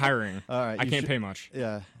Peggy. I'm hiring. All right. I can't pay much.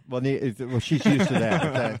 Yeah. Well, she's used to that,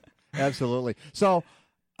 okay? Absolutely. So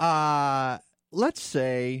let's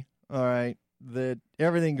say, all right, that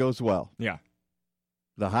everything goes well. Yeah.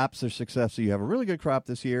 The hops are successful. You have a really good crop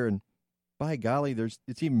this year, and by golly,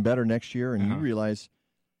 it's even better next year. And you realize,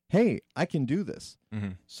 hey, I can do this.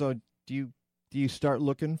 So do you start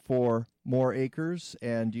looking for more acres,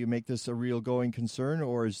 and do you make this a real going concern,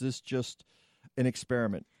 or is this just an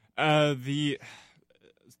experiment? The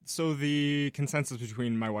consensus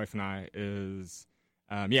between my wife and I is,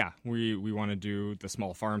 we want to do the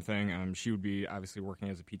small farm thing. She would be obviously working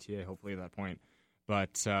as a PTA, hopefully at that point,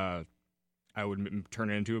 but I would turn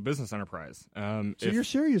it into a business enterprise. So you're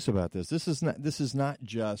serious about this? This is not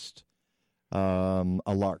just a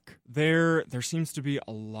lark. There seems to be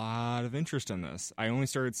a lot of interest in this. I only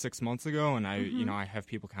started 6 months ago, and I have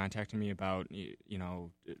people contacting me about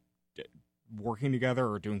working together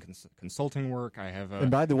or doing consulting work.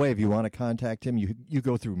 And by the way, if you want to contact him, you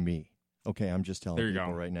go through me. Okay, I'm just telling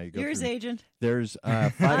people right now. You're his agent. There's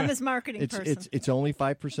I'm his marketing person. It's only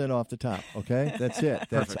 5% off the top. Okay, that's it.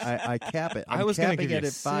 I cap it. I was going to give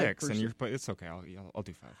you 6, but it's okay. I'll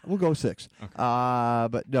do 5. We'll go 6. Okay.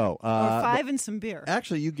 But no. Or 5 and some beer.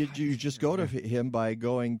 Actually, you just go to him by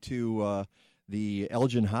going to the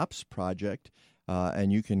Elgin Hops Project,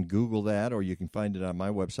 and you can Google that, or you can find it on my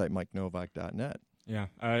website, MikeNovak.net. Yeah,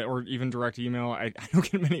 or even direct email. I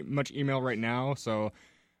don't get much email right now, so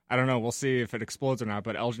I don't know. We'll see if it explodes or not,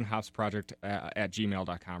 but Elgin Hops Project at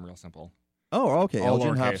gmail.com, real simple. Oh, okay.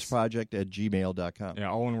 Elgin Hops Project at gmail.com. Yeah,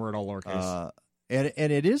 all one word, all lowercase.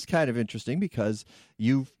 And it is kind of interesting because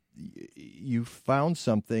you found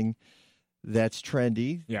something that's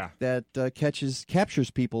trendy, that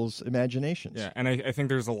captures people's imaginations. Yeah, and I think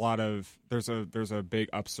there's there's a big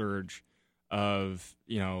upsurge of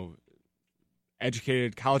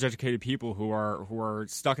college educated people who are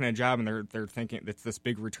stuck in a job, and they're thinking it's this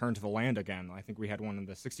big return to the land again. I think we had one in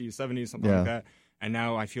the 60s, 70s, something like that, and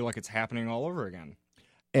now I feel like it's happening all over again.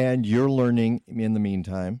 And you're learning in the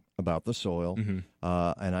meantime about the soil,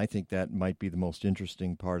 and I think that might be the most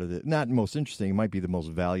interesting part of it. Not most interesting, it might be the most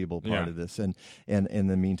valuable part of this. And in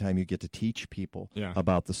the meantime, you get to teach people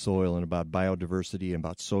about the soil and about biodiversity and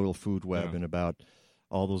about soil food web and about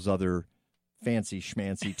all those other fancy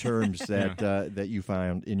schmancy terms that you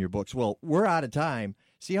found in your books. Well, we're out of time.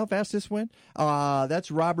 See how fast this went?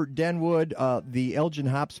 That's Robert Denwood, the Elgin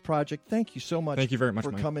Hops Project. Thank you so much. Thank you very much,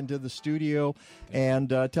 for Mike. coming to the studio.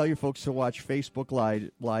 And tell your folks to watch Facebook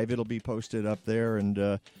Live. It'll be posted up there. And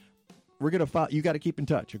we're going to follow. You got to keep in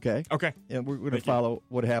touch, okay? Okay. And we're going to follow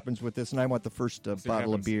what happens with this. And I want the first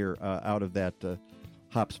bottle of beer out of that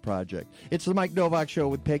Hops Project. It's the Mike Novak Show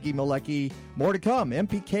with Peggy Malecki. More to come.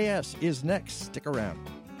 MPKS is next. Stick around.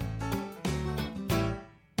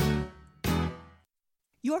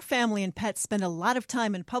 Your family and pets spend a lot of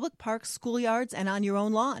time in public parks, schoolyards, and on your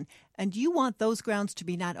own lawn, and you want those grounds to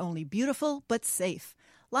be not only beautiful, but safe.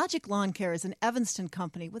 Logic Lawn Care is an Evanston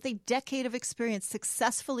company with a decade of experience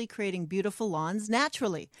successfully creating beautiful lawns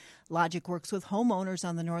naturally. Logic works with homeowners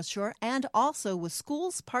on the North Shore and also with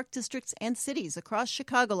schools, park districts, and cities across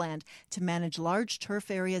Chicagoland to manage large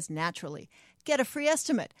turf areas naturally. Get a free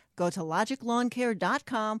estimate. Go to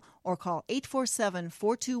logiclawncare.com or call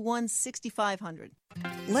 847-421-6500.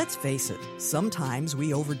 Let's face it, sometimes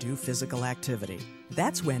we overdo physical activity.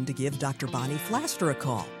 That's when to give Dr. Bonnie Flaster a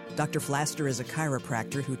call. Dr. Flaster is a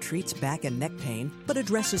chiropractor who treats back and neck pain, but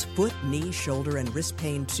addresses foot, knee, shoulder, and wrist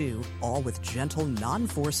pain too, all with gentle,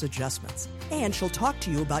 non-force adjustments. And she'll talk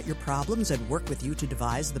to you about your problems and work with you to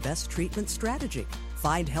devise the best treatment strategy.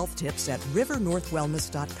 Find health tips at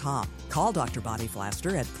rivernorthwellness.com. Call Dr. Bonnie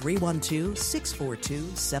Flaster at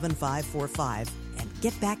 312-642-7545 and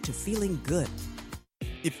get back to feeling good.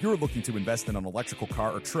 If you're looking to invest in an electrical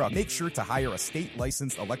car or truck, make sure to hire a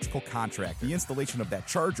state-licensed electrical contractor. The installation of that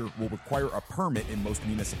charger will require a permit in most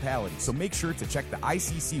municipalities, so make sure to check the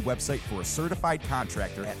ICC website for a certified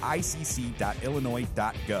contractor at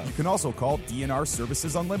icc.illinois.gov. You can also call DNR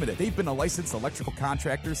Services Unlimited. They've been a licensed electrical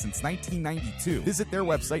contractor since 1992. Visit their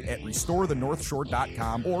website at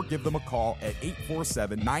restorethenorthshore.com or give them a call at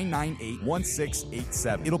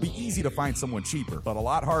 847-998-1687. It'll be easy to find someone cheaper, but a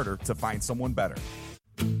lot harder to find someone better.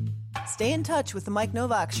 Stay in touch with The Mike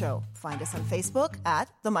Novak Show. Find us on Facebook at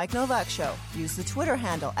The Mike Novak Show. Use the Twitter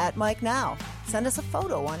handle at Mike Now. Send us a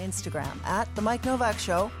photo on Instagram at The Mike Novak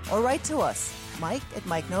Show or write to us,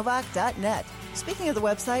 mike@mikenovak.net. Speaking of the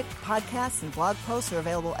website, podcasts and blog posts are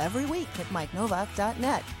available every week at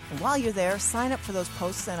mikenovak.net. And while you're there, sign up for those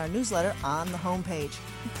posts and our newsletter on the homepage.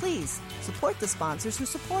 And please, support the sponsors who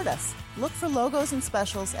support us. Look for logos and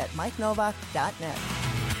specials at mikenovak.net.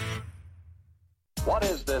 What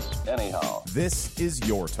is this, anyhow? This is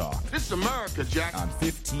Your Talk. This is America, Jack. On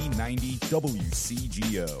 1590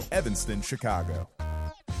 WCGO, Evanston, Chicago.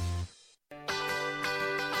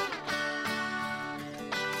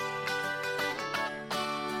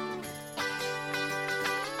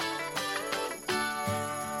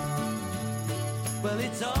 Well,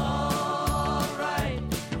 it's all right.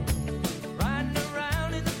 Riding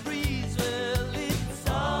around in the breeze. Well, it's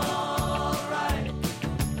all right.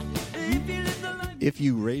 If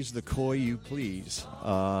you raise the koi, you please.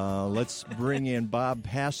 Let's bring in Bob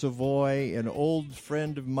Passavoy, an old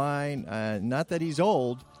friend of mine. Not that he's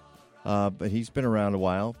old, but he's been around a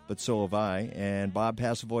while, but so have I. And Bob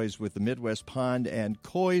Passavoy is with the Midwest Pond and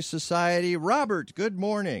Koi Society. Robert, good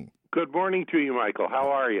morning. Good morning to you, Michael.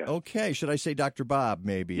 How are you? Okay. Should I say Dr. Bob,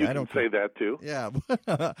 maybe? You can say that, too. Yeah.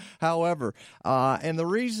 However, and the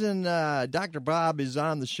reason Dr. Bob is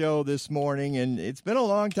on the show this morning, and it's been a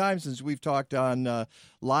long time since we've talked on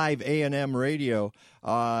live A&M radio,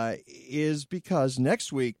 is because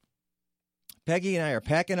next week, Peggy and I are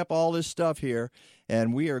packing up all this stuff here,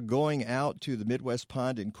 and we are going out to the Midwest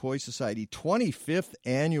Pond and Koi Society 25th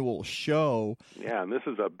annual show. Yeah, and this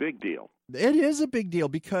is a big deal. It is a big deal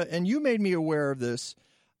because, and you made me aware of this,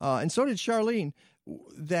 and so did Charlene,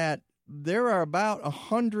 that there are about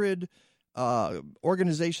 100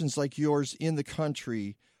 organizations like yours in the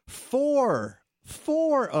country, four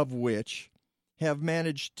of which have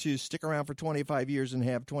managed to stick around for 25 years and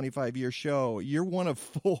have 25-year show. You're one of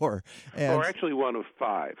four. Or actually one of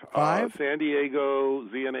five. Five? San Diego,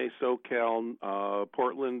 ZNA SoCal,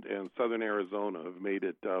 Portland, and Southern Arizona have made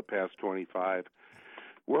it past 25.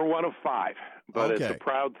 We're one of five, but okay. It's a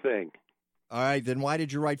proud thing. All right, then why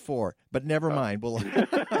did you write four? But never mind. Well,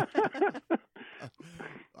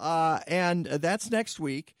 and that's next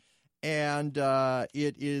week, and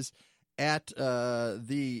it is at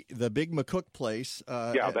the Big McCook place.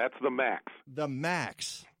 That's the Max. The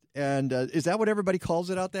Max. And is that what everybody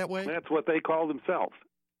calls it out that way? That's what they call themselves.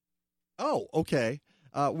 Oh, okay.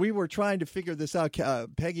 We were trying to figure this out.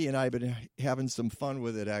 Peggy and I have been having some fun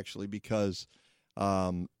with it, actually, because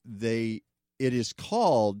it is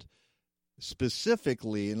called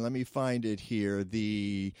specifically, and let me find it here,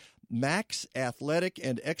 the Max Athletic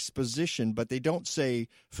and Exposition, but they don't say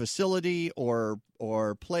facility or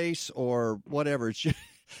place or whatever. It's just,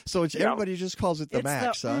 so everybody just calls it the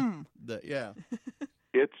Max, huh? Yeah.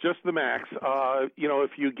 It's just the Max.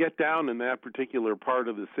 If you get down in that particular part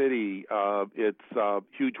of the city, it's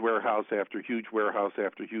huge warehouse after huge warehouse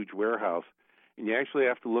after huge warehouse, and you actually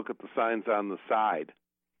have to look at the signs on the side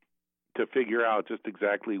to figure out just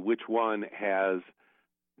exactly which one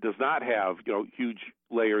does not have huge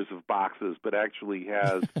layers of boxes, but actually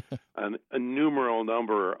has an innumerable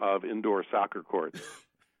number of indoor soccer courts.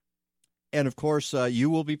 And of course, you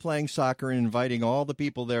will be playing soccer and inviting all the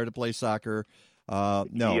people there to play soccer. No.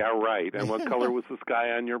 Yeah, right. And what color was the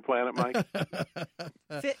sky on your planet, Mike?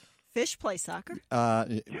 Fish play soccer?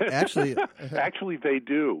 Actually, they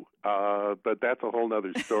do, but that's a whole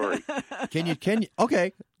other story. Can you?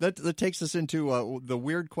 Okay, that takes us into the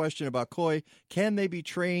weird question about koi. Can they be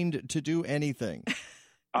trained to do anything?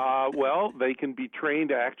 Well, they can be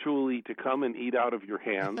trained actually to come and eat out of your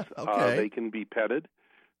hands. Okay. They can be petted.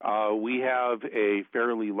 We have a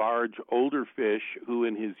fairly large older fish who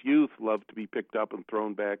in his youth loved to be picked up and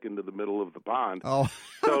thrown back into the middle of the pond. Oh.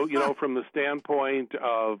 So, from the standpoint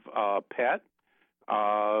of pet,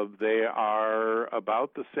 they are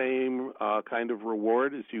about the same kind of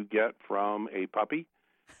reward as you get from a puppy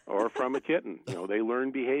or from a kitten. They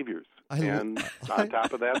learn behaviors. On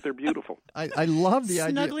top of that, they're beautiful. I love the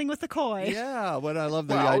idea. Snuggling with the koi. Yeah, but I love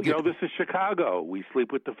the idea. This is Chicago. We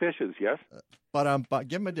sleep with the fishes, yes? But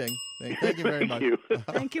give him a ding. Thank you very much.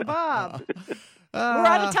 Thank you, Bob. We're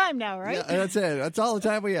out of time now, right? Yeah, that's it. That's all the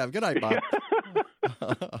time we have. Good night, Bob.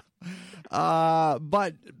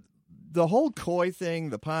 But the whole koi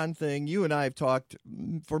thing, the pond thing, you and I have talked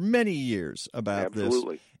for many years about this.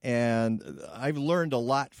 Absolutely. And I've learned a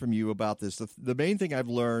lot from you about this. The main thing I've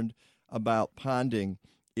learned about ponding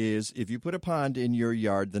is if you put a pond in your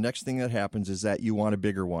yard, the next thing that happens is that you want a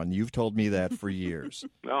bigger one. You've told me that for years.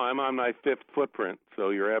 No, I'm on my 5th footprint,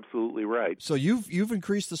 so you're absolutely right. So you've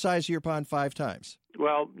increased the size of your pond 5 times.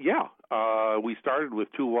 Well, yeah. We started with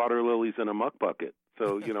 2 water lilies and a muck bucket,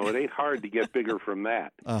 so it ain't hard to get bigger from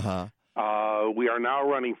that. We are now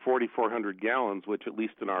running 4,400 gallons, which at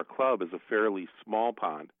least in our club is a fairly small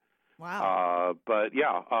pond. Wow. But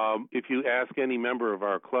yeah, if you ask any member of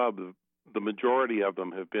our club, the majority of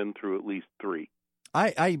them have been through at least 3.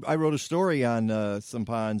 I wrote a story on some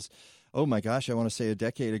ponds. Oh my gosh, I want to say a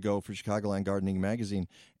decade ago for Chicagoland Gardening Magazine,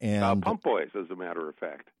 and Pump Boys, as a matter of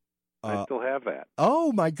fact. I still have that.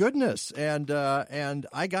 Oh my goodness! And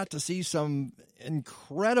I got to see some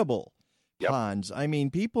incredible ponds. I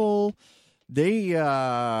mean, people.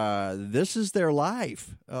 This is their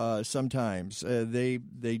life. Sometimes they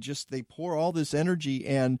pour all this energy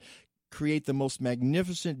and create the most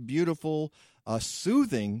magnificent, beautiful,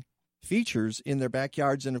 soothing features in their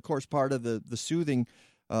backyards. And of course, part of the soothing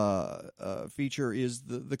feature is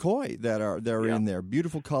the koi that are in there.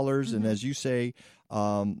 Beautiful colors, and as you say,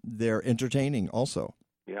 they're entertaining also.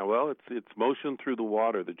 Yeah, well, it's motion through the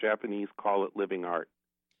water. The Japanese call it living art.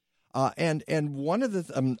 And one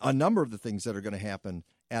of a number of the things that are going to happen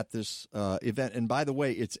at this event, and by the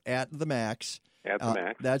way, it's at the Max. At the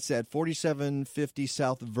Max. That's at 4750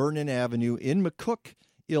 South Vernon Avenue in McCook,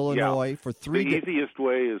 Illinois, for 3 days. The easiest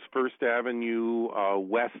way is First Avenue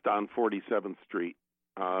west on 47th Street.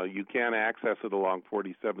 You can access it along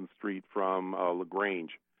 47th Street from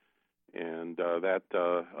LaGrange, and that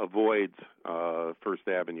avoids First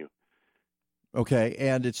Avenue. Okay,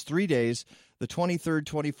 and it's 3 days, the 23rd,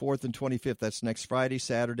 24th, and 25th. That's next Friday,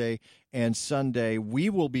 Saturday, and Sunday. We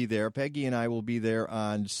will be there. Peggy and I will be there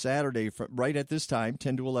on Saturday, right at this time,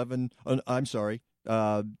 10 to 11.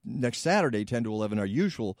 Next Saturday, 10 to 11, our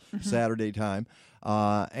usual Saturday time.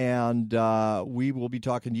 And we will be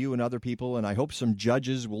talking to you and other people, and I hope some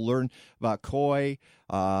judges will learn about koi.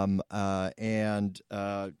 And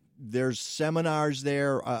there's seminars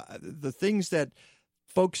there, the things that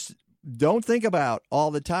folks don't think about all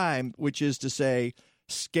the time, which is to say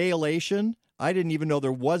scalation. I didn't even know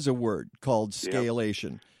there was a word called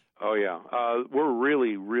scalation. Yep. Oh, yeah. We're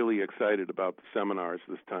really, really excited about the seminars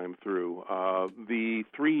this time through. The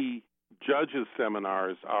 3 judges'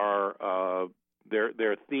 seminars are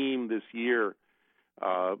their theme this year.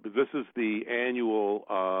 This is the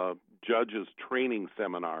annual judges' training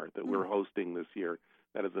seminar that we're hosting this year.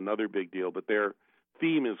 That is another big deal. But their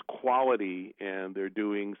theme is quality, and they're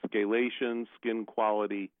doing scalation, skin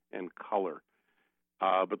quality, and color.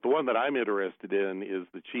 But the one that I'm interested in is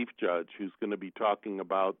the chief judge, who's going to be talking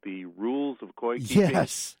about the rules of koi keeping,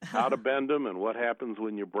 how to bend them, and what happens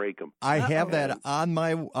when you break them. I have that on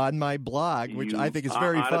my blog, which I think is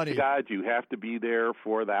very funny. Honest to God, you have to be there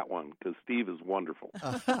for that one because Steve is wonderful.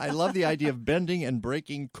 I love the idea of bending and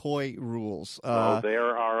breaking koi rules.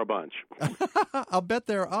 There are a bunch. I'll bet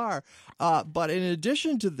there are. But in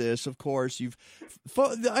addition to this, of course,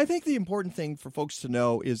 I think the important thing for folks to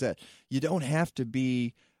know is that you don't have to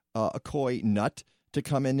be a koi nut to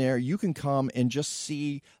come in there. You can come and just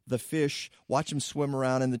see the fish, watch them swim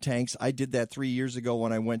around in the tanks. I did that 3 years ago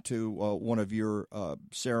when I went to one of your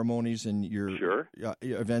ceremonies and your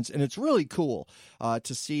events, and it's really cool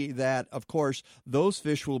to see that. Of course, those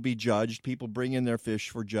fish will be judged. People bring in their fish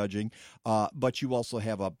for judging, but you also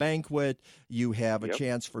have a banquet. You have a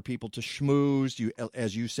chance for people to schmooze.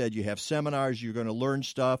 As you said, you have seminars. You're going to learn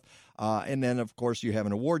stuff, and then, of course, you have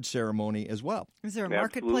an award ceremony as well. Is there a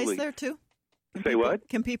marketplace there, too? What?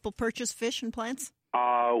 Can people purchase fish and plants?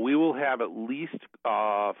 We will have at least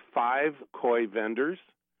 5 koi vendors.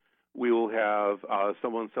 We will have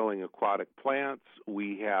someone selling aquatic plants.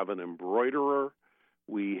 We have an embroiderer.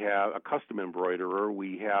 We have a custom embroiderer.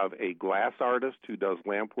 We have a glass artist who does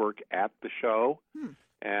lamp work at the show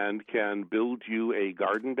and can build you a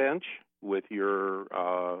garden bench with your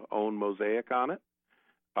own mosaic on it.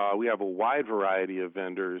 We have a wide variety of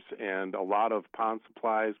vendors and a lot of pond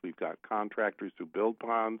supplies. We've got contractors who build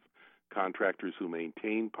ponds, contractors who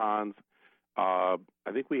maintain ponds. I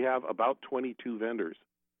think we have about 22 vendors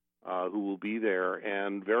who will be there,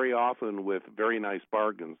 and very often with very nice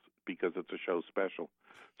bargains because it's a show special.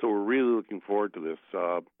 So we're really looking forward to this.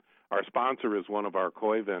 Our sponsor is one of our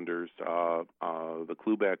koi vendors, the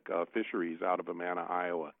Klubeck Fisheries out of Amana,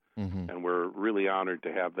 Iowa, and we're really honored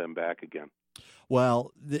to have them back again.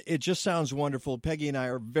 Well, it just sounds wonderful. Peggy and I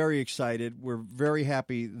are very excited. We're very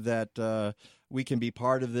happy that we can be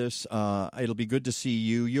part of this. It'll be good to see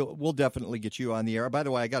you. We'll definitely get you on the air. By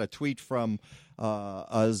the way, I got a tweet from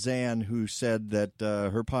Zan who said that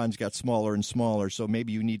her ponds got smaller and smaller, so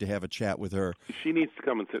maybe you need to have a chat with her. She needs to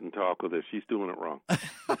come and sit and talk with us. She's doing it wrong.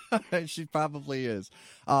 She probably is.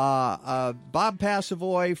 Bob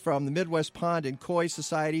Passavoy from the Midwest Pond and Koi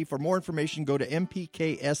Society. For more information, go to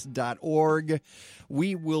mpks.org.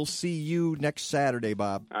 We will see you next Saturday,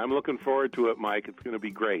 Bob. I'm looking forward to it, Mike. It's going to be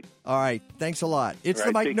great. All right. Thanks a lot. It's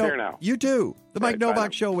the Mike take care now. You too. The Mike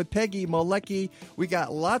Novak Show with Peggy Malecki. We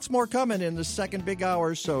got lots more coming in the second big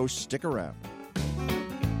hour, so stick around.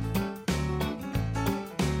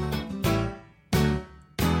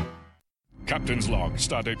 Captain's log,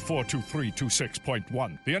 stardate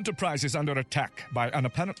 42326.1. The Enterprise is under attack by an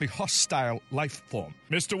apparently hostile life form.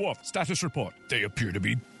 Mr. Wolf, status report. They appear to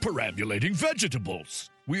be perambulating vegetables.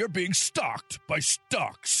 We are being stalked by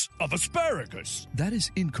stalks of asparagus. That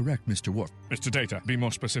is incorrect, Mr. Wolf. Mr. Data, be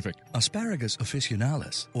more specific. Asparagus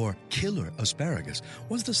officinalis, or killer asparagus,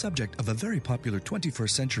 was the subject of a very popular 21st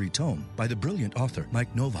century tome by the brilliant author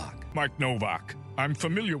Mike Novak. Mike Novak. I'm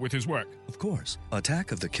familiar with his work. Of course.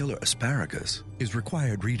 Attack of the Killer Asparagus is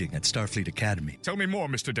required reading at Starfleet Academy. Tell me more,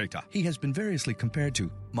 Mr. Data. He has been variously compared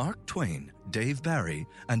to Mark Twain, Dave Barry,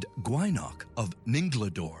 and Gwynok of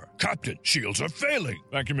Ninglador. Captain, shields are failing.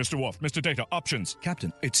 Thank you, Mr. Wolf. Mr. Data, options.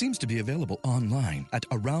 Captain, it seems to be available online at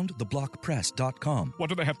aroundtheblockpress.com. What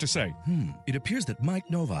do they have to say? It appears that Mike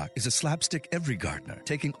Novak is a slapstick every gardener,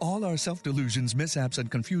 taking all our self-delusions, mishaps,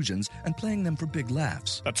 and confusions and playing them for big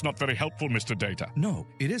laughs. That's not very helpful, Mr. Data. No,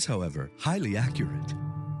 it is, however, highly accurate.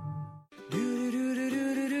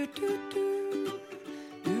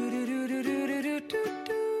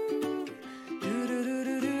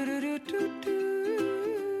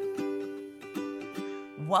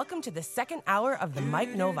 Welcome to the second hour of the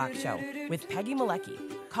Mike Novak Show with Peggy Malecki.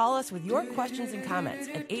 Call us with your questions and comments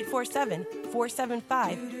at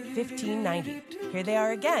 847-475-1590. Here they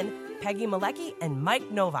are again, Peggy Malecki and Mike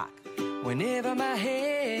Novak. Whenever my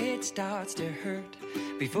head starts to hurt,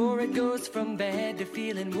 before it goes from bad to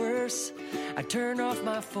feeling worse, I turn off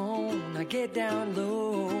my phone, I get down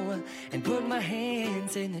low, and put my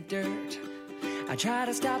hands in the dirt. I try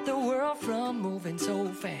to stop the world from moving so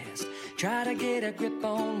fast, try to get a grip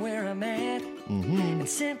on where I'm at, and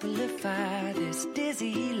simplify this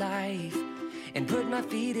dizzy life, and put my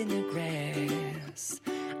feet in the grass.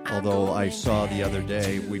 Although I saw the other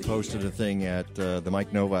day, we posted a thing at the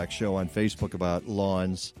Mike Novak Show on Facebook about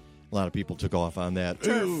lawns. A lot of people took off on that.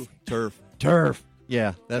 Turf. Ooh, turf.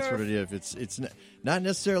 Yeah, that's what it is. It's not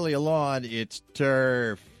necessarily a lawn, it's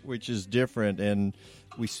turf, which is different. And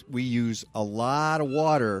we use a lot of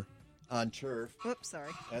water on turf. Whoops,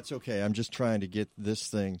 sorry. That's okay. I'm just trying to get this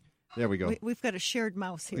thing There we go. We've got a shared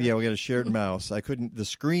mouse here. Yeah, we got a shared mouse. The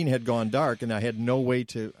screen had gone dark, and I had no way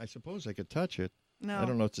to, I suppose I could touch it. No. I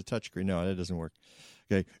don't know if it's a touch screen. No, that doesn't work.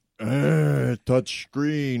 Okay. Touch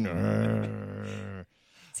screen.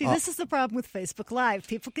 See, this is the problem with Facebook Live.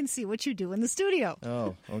 People can see what you do in the studio.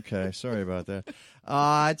 Oh, okay. Sorry about that.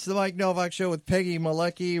 It's the Mike Novak Show with Peggy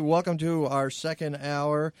Malecki. Welcome to our second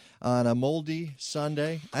hour on a moldy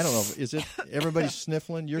Sunday. I don't know. Is it everybody's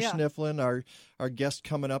sniffling? You're sniffling. Our guest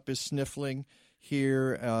coming up is sniffling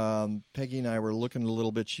here. Peggy and I were looking a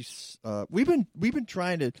little bit. We've been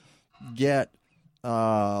trying to get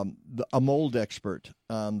a mold expert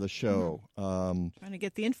on the show. Trying to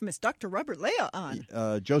get the infamous Dr. Robert Leah on.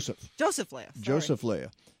 Joseph Leah. Sorry. Joseph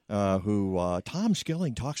Leah, who Tom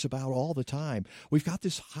Skilling talks about all the time. We've got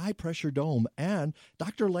this high-pressure dome, and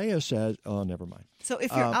Dr. Leah says, oh, never mind. So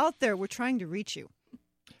if you're out there, we're trying to reach you.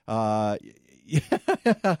 I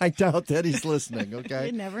doubt that he's listening, okay?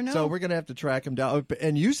 You never know. So we're going to have to track him down.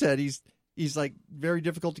 And you said he's like very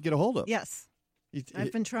difficult to get a hold of. Yes.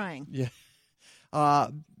 I've been trying. Yeah.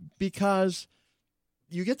 Because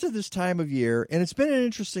you get to this time of year, and it's been an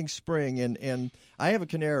interesting spring, and I have a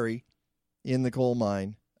canary in the coal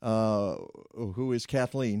mine who is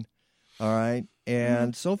Kathleen, all right?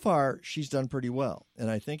 And so far, she's done pretty well,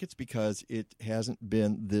 and I think it's because it hasn't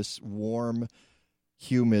been this warm,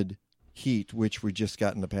 humid heat, which we just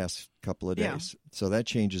got in the past couple of days. So that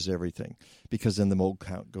changes everything, because then the mold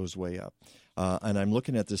count goes way up. And I'm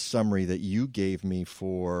looking at this summary that you gave me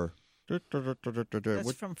for... That's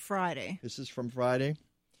from Friday. This is from Friday?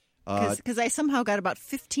 Because I somehow got about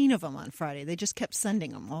 15 of them on Friday. They just kept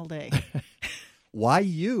sending them all day. Why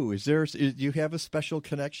you? Do you have a special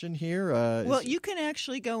connection here? Well, you can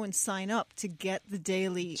actually go and sign up to get the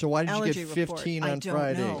daily So why did allergy you get 15 report. on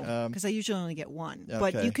Friday? I don't know, because I usually only get one. Okay.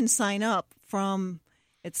 But you can sign up from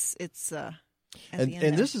it's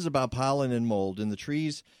and this is about pollen and mold, and the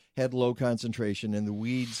trees had low concentration and the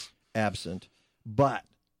weeds absent, but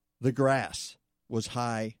the grass was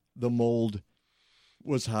high, the mold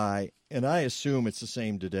was high, and I assume it's the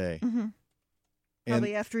same today. Mm-hmm.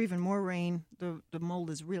 Probably after even more rain, the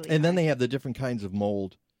mold is really And high. then they have the different kinds of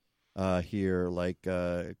mold here, like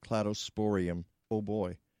cladosporium, oh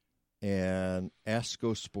boy, and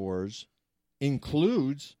ascospores,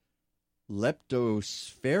 includes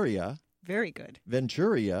leptosphaeria. Very good.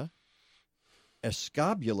 Venturia,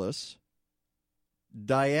 escobulus,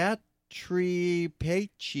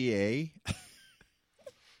 Diatripaceae,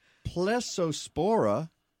 Plesiospora,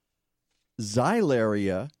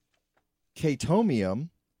 Xylaria, Catomium,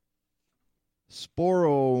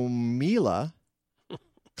 Sporomela,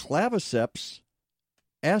 Claviceps.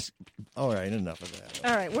 All right, enough of that.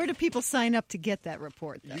 All right, where do people sign up to get that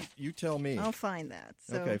report, though? You tell me. I'll find that.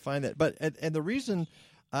 So. Okay, find that. But and the reason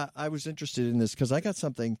I was interested in this, because I got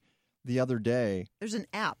something the other day. There's an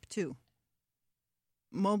app, too.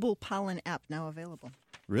 Mobile pollen app now available.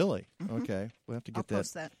 Really? Mm-hmm. Okay. We'll have to get I'll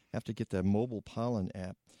post that. Have to get that mobile pollen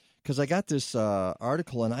app. Because I got this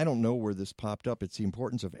article, and I don't know where this popped up. It's the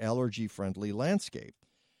importance of allergy-friendly landscape.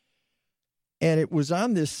 And it was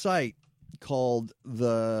on this site called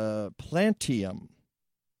the Plantium,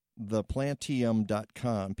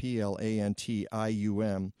 theplantium.com,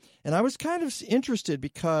 Plantium. And I was kind of interested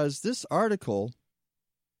because this article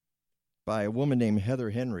by a woman named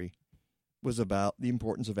Heather Henry was about the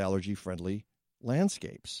importance of allergy-friendly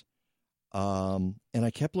landscapes. And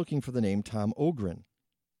I kept looking for the name Tom Ogren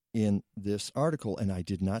in this article, and I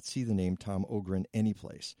did not see the name Tom Ogren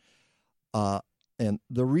anyplace. And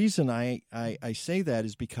the reason I say that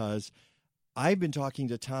is because I've been talking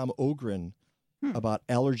to Tom Ogren about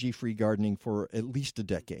allergy-free gardening for at least a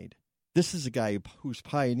decade. This is a guy who's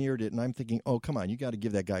pioneered it, and I'm thinking, oh, come on, you got to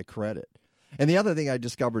give that guy credit. And the other thing I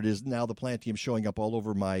discovered is now the Plantium showing up all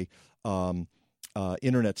over my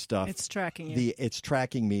internet stuff. It's tracking you. It's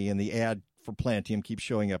tracking me, and the ad for Plantium keeps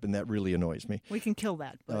showing up, and that really annoys me. We can kill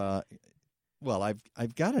that. But. Well,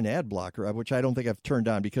 I've got an ad blocker, which I don't think I've turned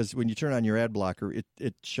on, because when you turn on your ad blocker,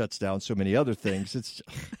 it shuts down so many other things. It's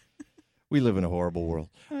we live in a horrible world.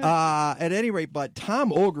 At any rate, but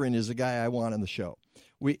Tom Ogren is a guy I want on the show.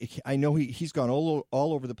 I know he's gone all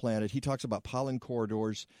over the planet. He talks about pollen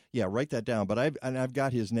corridors. Yeah, write that down. But I've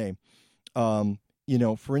got his name.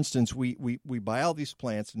 For instance, we buy all these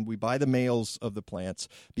plants, and we buy the males of the plants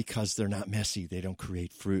because they're not messy. They don't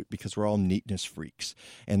create fruit, because we're all neatness freaks.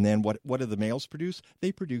 And then what do the males produce?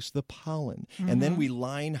 They produce the pollen. Mm-hmm. And then we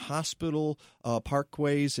line hospital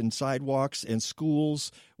parkways and sidewalks and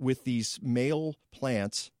schools with these male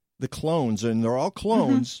plants, the clones, and they're all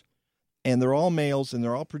clones, and they're all males, and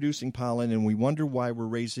they're all producing pollen, and we wonder why we're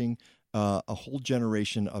raising a whole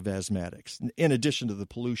generation of asthmatics, in addition to the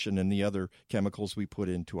pollution and the other chemicals we put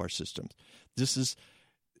into our systems.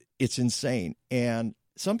 It's insane. And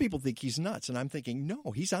some people think he's nuts, and I'm thinking,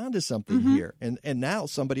 no, he's onto something here. And now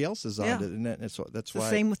somebody else is onto it, and that's why. The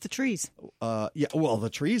same with the trees. Well, the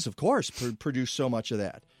trees, of course, produce so much of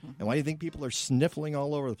that. And why do you think people are sniffling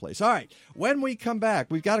all over the place? All right, when we come back,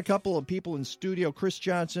 we've got a couple of people in studio, Chris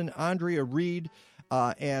Johnson, Andrea Reed,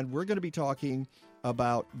 and we're going to be talking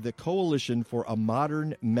about the Coalition for a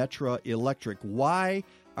Modern Metra Electric. Why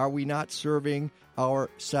are we not serving our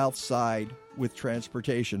South Side with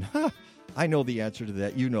transportation? I know the answer to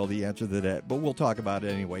that. You know the answer to that. But we'll talk about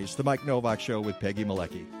it anyways. The Mike Novak Show with Peggy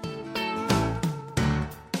Malecki.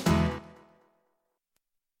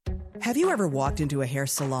 Have you ever walked into a hair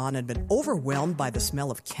salon and been overwhelmed by the smell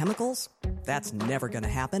of chemicals? That's never going to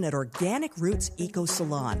happen at Organic Roots Eco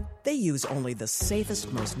Salon. They use only the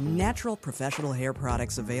safest, most natural professional hair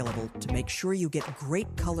products available to make sure you get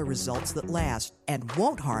great color results that last and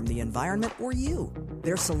won't harm the environment or you.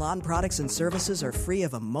 Their salon products and services are free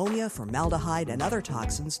of ammonia, formaldehyde, and other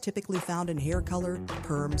toxins typically found in hair color,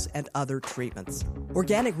 perms, and other treatments.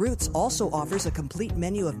 Organic Roots also offers a complete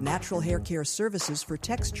menu of natural hair care services for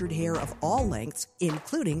textured hair of all lengths,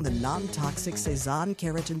 including the non-toxic Cezanne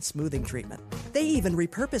Keratin Smoothing Treatment. They even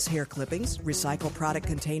repurpose hair clippings, recycle product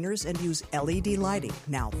containers, and use LED lighting.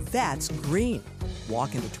 Now that's green.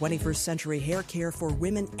 Walk into 21st century hair care for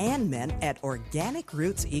women and men at Organic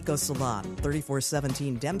Roots Eco Salon,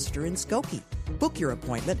 3417 Dempster in Skokie. Book your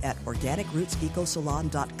appointment at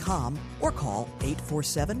organicrootsecosalon.com or call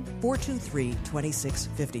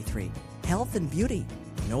 847-423-2653. Health and beauty.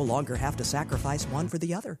 You no longer have to sacrifice one for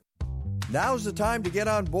the other. Now's the time to get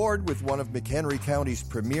on board with one of McHenry County's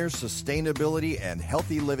premier sustainability and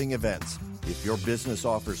healthy living events. If your business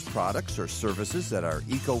offers products or services that are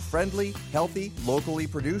eco-friendly, healthy, locally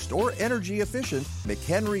produced, or energy efficient,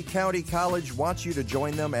 McHenry County College wants you to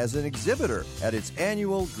join them as an exhibitor at its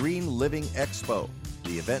annual Green Living Expo.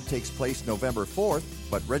 The event takes place November 4th,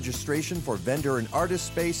 but registration for vendor and artist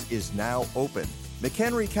space is now open.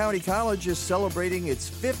 McHenry County College is celebrating its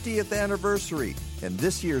 50th anniversary, and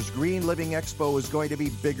this year's Green Living Expo is going to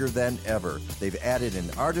be bigger than ever. They've added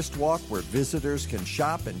an artist walk where visitors can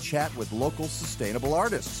shop and chat with local sustainable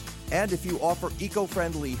artists. And if you offer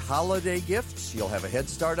eco-friendly holiday gifts, you'll have a head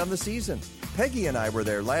start on the season. Peggy and I were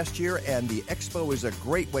there last year, and the expo is a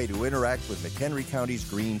great way to interact with McHenry County's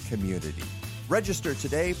green community. Register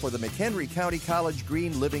today for the McHenry County College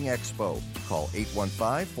Green Living Expo. Call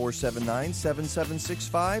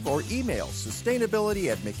 815-479-7765 or email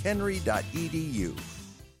sustainability@mchenry.edu.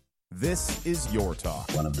 This is Your Talk.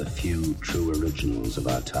 One of the few true originals of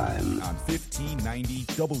our time. On 1590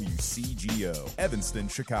 WCGO, Evanston,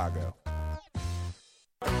 Chicago.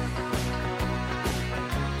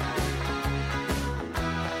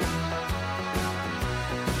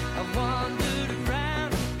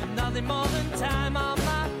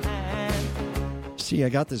 See, I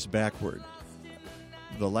got this backward.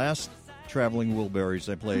 The last Traveling Wilburys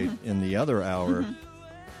I played in the other hour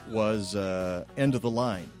was End of the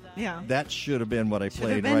Line. Yeah. That should have been what I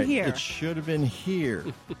played, right? Here. It should have been here.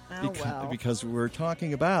 Because we're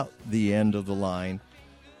talking about the end of the line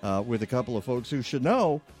with a couple of folks who should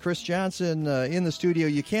know. Chris Johnson in the studio.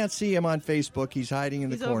 You can't see him on Facebook. He's hiding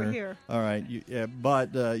in the corner. Over here. All right.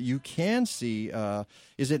 But you can see,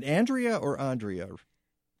 is it Andrea or Andrea?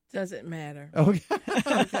 Doesn't matter. Okay.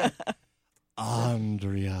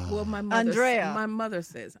 Andrea. Well, my mother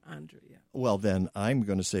says Andrea. Well, then I'm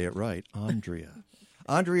going to say it right. Andrea.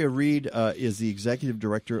 Andrea Reed is the executive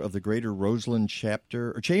director of the Greater Roseland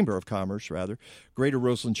Chamber of Commerce, Greater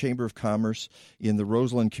Roseland Chamber of Commerce in the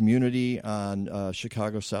Roseland community on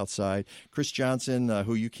Chicago South Side. Chris Johnson,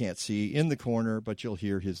 who you can't see in the corner, but you'll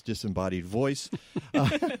hear his disembodied voice.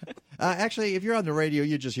 Actually, if you're on the radio,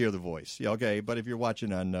 you just hear the voice, okay? But if you're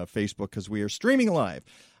watching on Facebook, because we are streaming live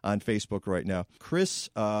on Facebook right now. Chris,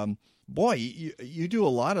 boy, you do a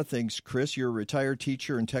lot of things, Chris. You're a retired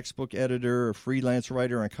teacher and textbook editor, a freelance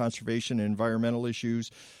writer on conservation and environmental issues.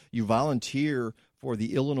 You volunteer for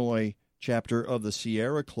the Illinois chapter of the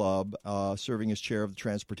Sierra Club, serving as chair of the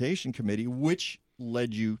Transportation Committee, which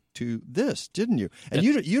led you to this, didn't you? And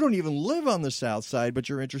you don't even live on the South Side, but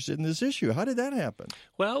you're interested in this issue. How did that happen?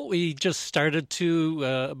 Well, we just started to,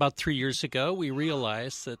 about 3 years ago, we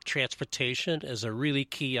realized that transportation is a really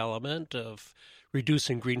key element of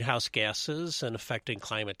reducing greenhouse gases and affecting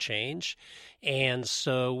climate change. And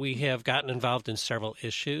so we have gotten involved in several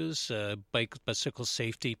issues, bicycle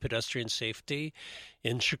safety, pedestrian safety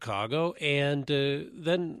in Chicago. And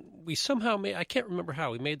then we somehow I can't remember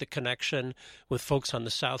how, we made the connection with folks on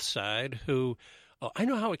the South Side who Oh, I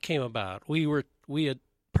know how it came about. We had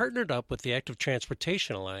partnered up with the Active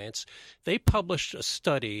Transportation Alliance. They published a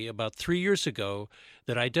study about 3 years ago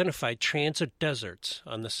that identified transit deserts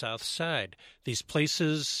on the south side. These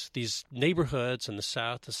places, these neighborhoods in the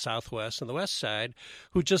south, the southwest, and the west side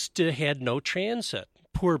who just had no transit.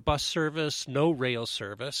 Poor bus service, no rail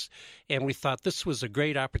service, and we thought this was a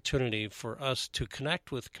great opportunity for us to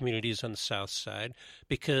connect with communities on the south side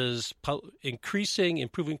because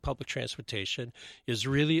improving public transportation is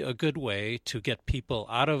really a good way to get people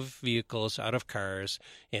out of vehicles, out of cars,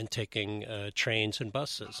 and taking trains and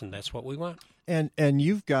buses, and that's what we want. And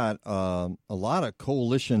you've got a lot of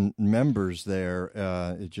coalition members there.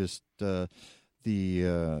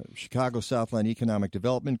 The Chicago Southland Economic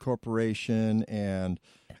Development Corporation and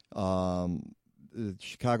the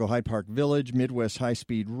Chicago Hyde Park Village, Midwest High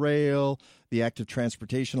Speed Rail, the Active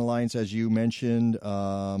Transportation Alliance, as you mentioned,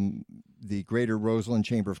 the Greater Roseland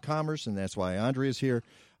Chamber of Commerce, and that's why Andrea's here,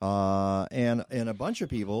 and a bunch of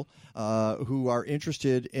people who are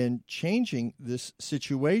interested in changing this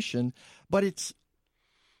situation. But it's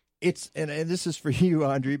and this is for you,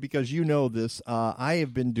 Andrea, because you know this. I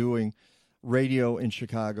have been doing radio in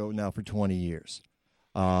Chicago now for 20 years,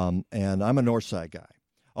 and I'm a North Side guy.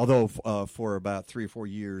 Although for about 3 or 4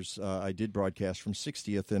 years, I did broadcast from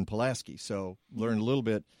 60th in Pulaski, so learned a little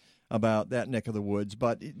bit about that neck of the woods.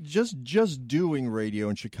 But just doing radio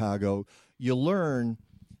in Chicago, you learn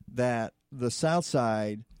that the South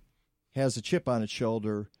Side has a chip on its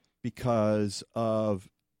shoulder because of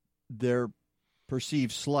their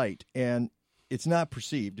perceived slight, and it's not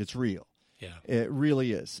perceived; it's real. Yeah, it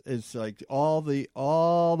really is. It's like all the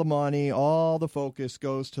money, all the focus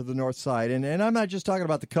goes to the North Side, and I'm not just talking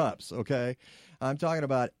about the Cubs, okay? I'm talking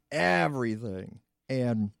about everything.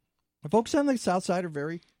 And the folks on the South Side are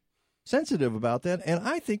very sensitive about that, and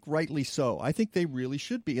I think rightly so. I think they really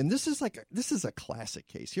should be. And this is a classic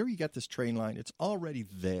case. Here you got this train line; it's already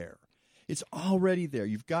there. It's already there.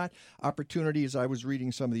 You've got opportunities. I was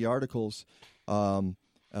reading some of the articles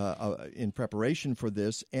in preparation for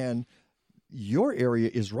this, and your area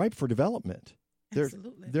is ripe for development.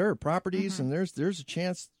 Absolutely. There are properties, and there's a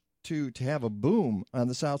chance to have a boom on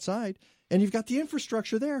the South Side, and you've got the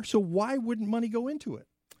infrastructure there. So why wouldn't money go into it?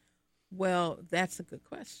 Well, that's a good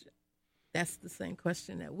question. That's the same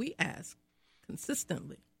question that we ask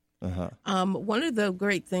consistently. One of the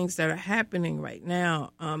great things that are happening right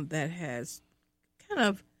now that has kind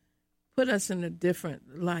of put us in a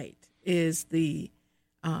different light is the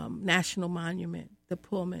National Monument. The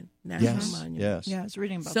Pullman National Monument. Yes. Yeah, I was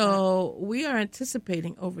reading about that. So we are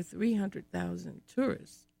anticipating over 300,000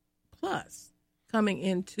 tourists plus coming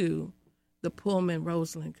into the Pullman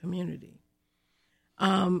Roseland community.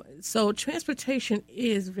 So transportation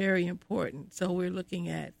is very important. So we're looking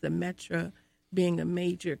at the Metro being a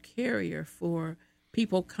major carrier for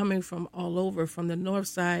people coming from all over, from the north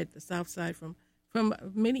side, the south side, from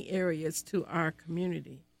many areas to our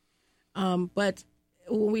community. But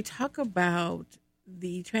when we talk about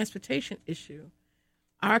the transportation issue,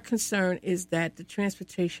 our concern is that the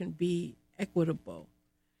transportation be equitable.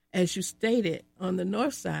 As you stated, on the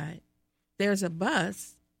north side, there's a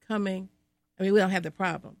bus coming. I mean, we don't have the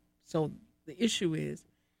problem. So the issue is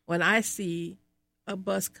when I see a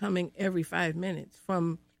bus coming every 5 minutes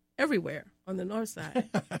from everywhere on the north side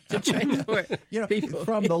to transport people.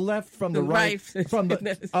 From the left, from the right, from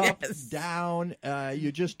the up, down.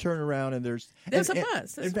 You just turn around and there's a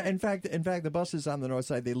bus. In fact, the buses on the north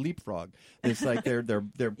side, they leapfrog. It's like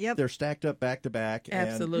they're stacked up back to back.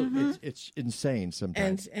 Absolutely, and it's insane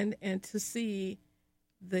sometimes. And to see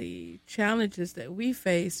the challenges that we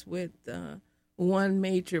face with one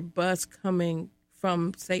major bus coming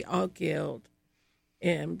from, say, Algild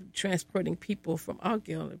and transporting people from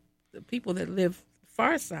Algild. The people that live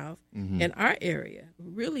far south in our area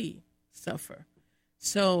really suffer.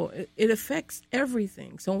 So it affects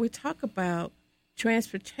everything. So when we talk about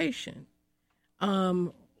transportation,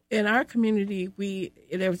 in our community,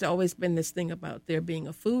 there's always been this thing about there being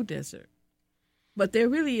a food desert. But there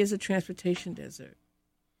really is a transportation desert.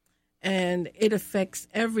 And it affects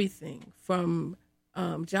everything from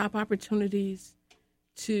job opportunities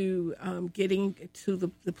to getting to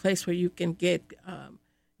the place where you can get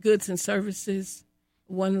goods and services.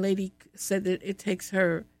 One lady said that it takes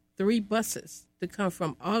her 3 buses to come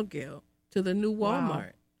from Algill to the new Walmart.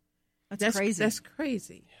 Wow. That's crazy. That's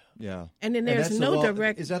crazy. Yeah. And then there's no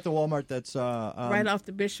direct. Is that the Walmart that's right off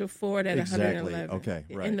the Bishop Ford at 111? Okay,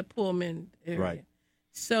 right. In the Pullman area. Right.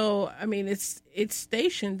 So I mean, it's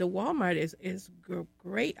stationed. The Walmart is a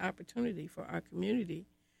great opportunity for our community.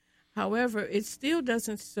 However, it still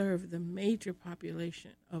doesn't serve the major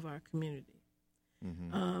population of our community.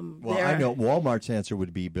 Mm-hmm. Well, I know Walmart's answer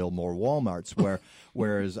would be build more Walmarts,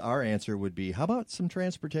 whereas our answer would be, how about some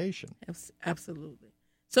transportation? Absolutely.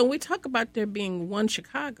 So when we talk about there being one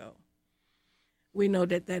Chicago, we know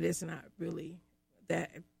that is not really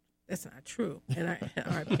that's not true in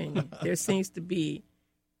our opinion. There seems to be,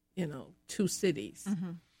 two cities.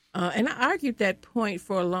 Mm-hmm. And I argued that point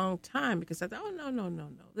for a long time because I thought,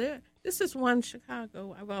 no. This is one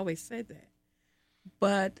Chicago. I've always said that.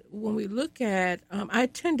 But when we look at, I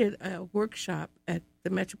attended a workshop at the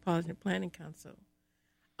Metropolitan Planning Council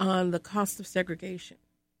on the cost of segregation.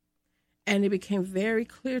 And it became very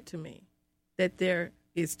clear to me that there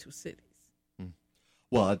is two cities.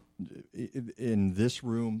 Well, in this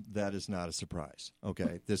room, that is not a surprise.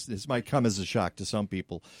 Okay, this might come as a shock to some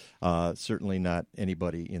people, certainly not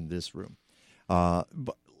anybody in this room.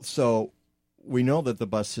 So we know that the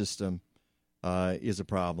bus system is a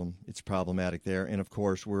problem. It's problematic there, and of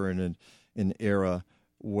course, we're in an era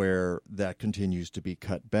where that continues to be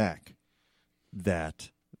cut back.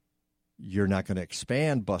 That you're not going to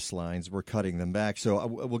expand bus lines; we're cutting them back. So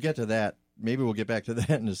we'll get to that. Maybe we'll get back to that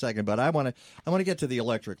in a second, but I want to get to the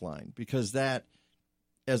electric line because that,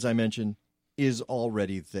 as I mentioned, is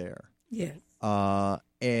already there. Yes.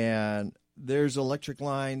 And there's electric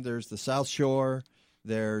line. There's the South Shore.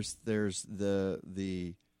 There's the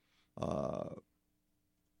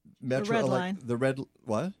Metro. The red line. The red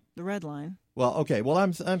what? The red line. Well, okay. Well,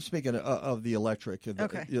 I'm speaking of the electric.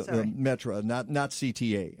 Okay. The Metro, not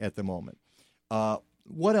CTA at the moment.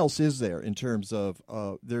 What else is there in terms of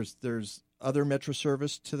there's other Metro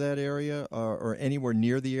service to that area or anywhere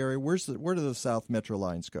near the area? Where do the South Metro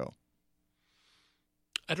lines go?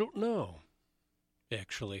 I don't know,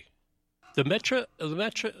 actually. The Metro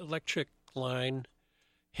electric line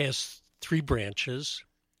has 3 branches.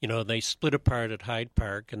 They split apart at Hyde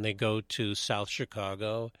Park and they go to South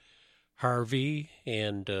Chicago, Harvey,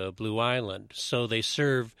 and Blue Island. So they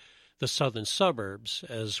serve the southern suburbs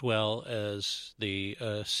as well as the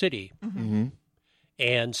city. Mm-hmm.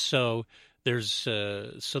 And so that's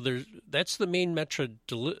the main Metro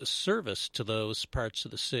service to those parts of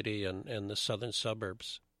the city and the southern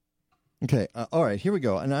suburbs. Okay, all right, here we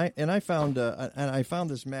go. And I found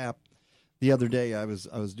this map the other day. I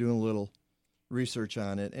was doing a little research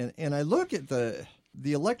on it, and I look at the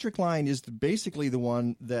electric line is basically the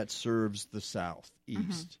one that serves the southeast.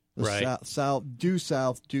 Mm-hmm. Right. South, due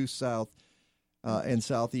south, and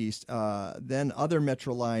southeast. Then other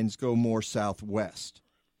Metro lines go more southwest.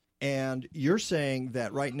 And you're saying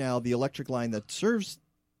that right now the electric line that serves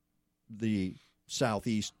the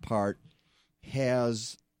southeast part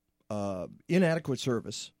has inadequate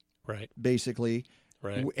service. Right. Basically.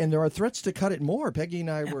 Right. And there are threats to cut it more. Peggy and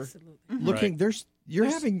I were looking. Right. There's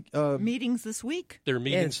having meetings this week. There are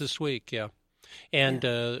meetings this week, yeah. And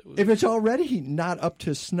if it's already not up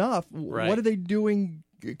to snuff, right. What are they doing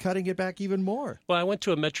cutting it back even more? Well, I went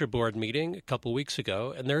to a Metro Board meeting a couple weeks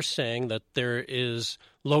ago, and they're saying that there is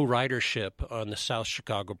low ridership on the South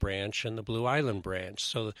Chicago branch and the Blue Island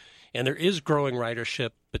branch. And there is growing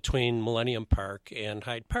ridership between Millennium Park and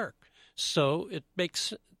Hyde Park. So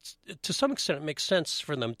to some extent, it makes sense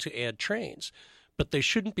for them to add trains. But they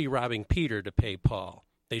shouldn't be robbing Peter to pay Paul.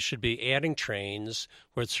 They should be adding trains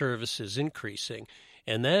where service is increasing.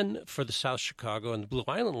 And then for the South Chicago and the Blue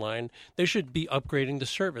Island line, they should be upgrading the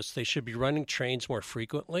service. They should be running trains more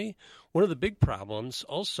frequently. One of the big problems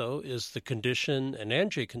also is the condition, and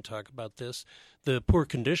Andrea can talk about this, the poor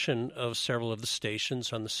condition of several of the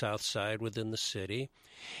stations on the south side within the city.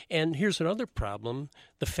 And here's another problem,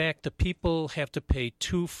 the fact that people have to pay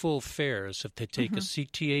 2 full fares if they take a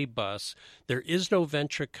CTA bus. There is no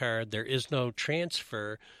Venture card. There is no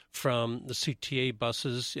transfer from the CTA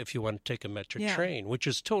buses if you want to take a Metro train, which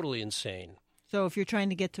is totally insane. So if you're trying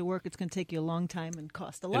to get to work, it's going to take you a long time and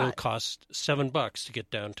cost a lot. It'll cost $7 to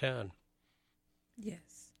get downtown.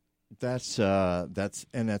 Yes. That's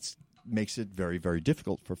makes it very, very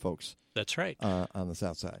difficult for folks. That's right. On the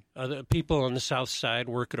south side. The people on the south side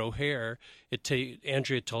work at O'Hare.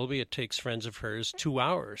 Andrea told me it takes friends of hers 2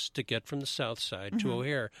 hours to get from the south side to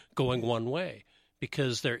O'Hare going one way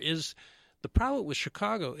because the problem with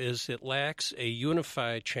Chicago is it lacks a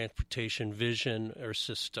unified transportation vision or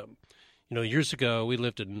system. Years ago, we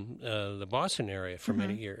lived in the Boston area for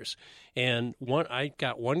many years. And I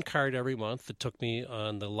got one card every month that took me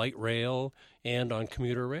on the light rail and on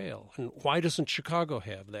commuter rail. And why doesn't Chicago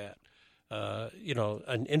have that?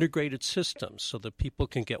 An integrated system so that people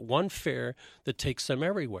can get one fare that takes them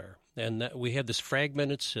everywhere. And that we had this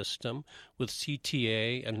fragmented system with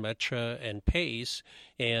CTA and Metra and PACE,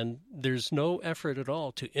 and there's no effort at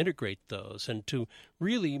all to integrate those and to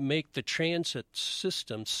really make the transit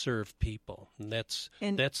system serve people. And that's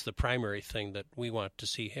the primary thing that we want to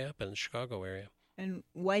see happen in the Chicago area. And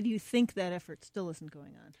why do you think that effort still isn't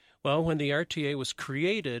going on? Well, when the RTA was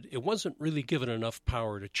created, it wasn't really given enough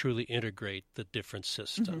power to truly integrate the different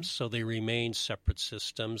systems. Mm-hmm. So they remain separate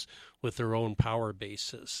systems with their own power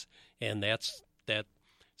bases. And that's that.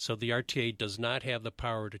 So the RTA does not have the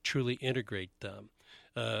power to truly integrate them.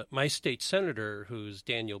 My state senator, who's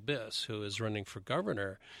Daniel Biss, who is running for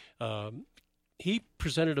governor, he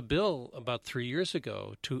presented a bill about 3 years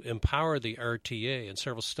ago to empower the RTA, and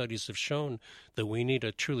several studies have shown that we need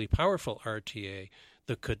a truly powerful RTA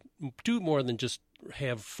that could do more than just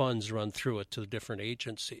have funds run through it to the different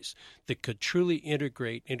agencies, that could truly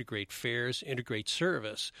integrate fares, integrate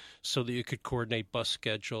service, so that you could coordinate bus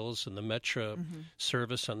schedules and the Metra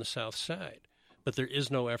service on the south side. But there is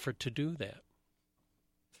no effort to do that.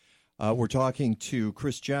 We're talking to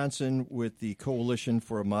Chris Johnson with the Coalition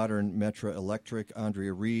for a Modern Metra Electric,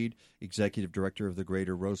 Andrea Reed, Executive Director of the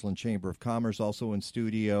Greater Roseland Chamber of Commerce, also in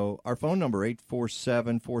studio. Our phone number,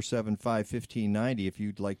 847-475-1590, if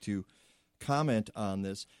you'd like to comment on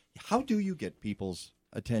this. How do you get people's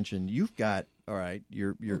attention? You've got, all right,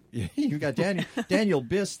 you've got Daniel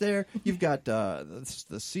Biss there. You've got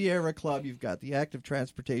the Sierra Club. You've got the Active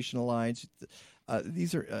Transportation Alliance.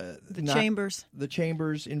 These are the chambers. The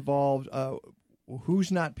chambers involved.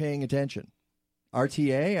 Who's not paying attention?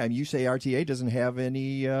 RTA. I mean, you say RTA doesn't have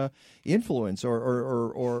any influence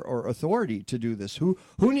or authority to do this. Who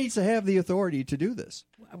needs to have the authority to do this?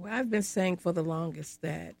 Well, I've been saying for the longest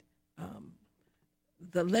that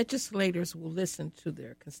the legislators will listen to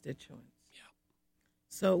their constituents. Yeah.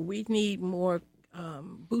 So we need more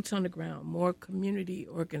boots on the ground, more community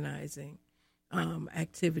organizing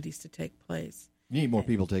activities to take place. You need more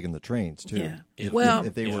people taking the trains, too. Yeah. If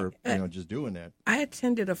they were just doing that. I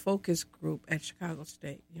attended a focus group at Chicago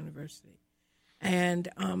State University, and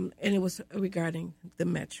it was regarding the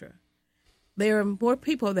Metra. There are more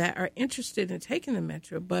people that are interested in taking the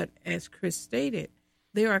Metra, but as Chris stated,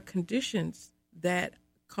 there are conditions that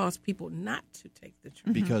cause people not to take the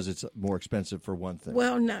train. Because it's more expensive for one thing.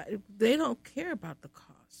 Well, they don't care about the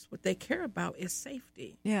cost. What they care about is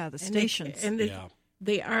safety. Yeah, the stations.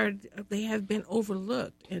 They have been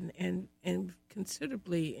overlooked and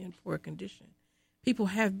considerably in poor condition. People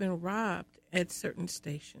have been robbed at certain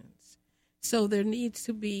stations. So there needs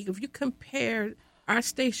to be, if you compare our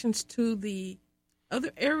stations to the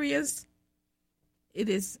other areas, it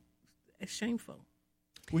is shameful.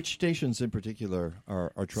 Which stations in particular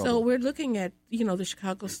are trouble? So we're looking at, the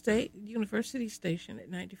Chicago State University station at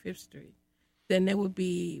 95th Street. Then there would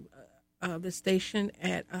be the station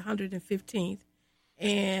at 115th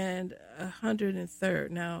and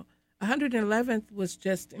 103rd. Now, 111th was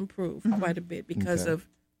just improved quite a bit because of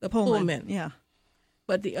the Pullman. Yeah.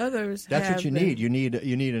 But the others That's what you need. You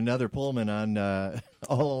need another Pullman on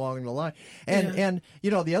all along the line. And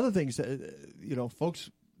the other things, folks,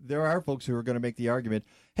 there are folks who are going to make the argument,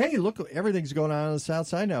 hey, look, everything's going on the south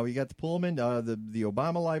side now. You got the Pullman, the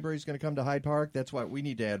Obama Library is going to come to Hyde Park. That's why we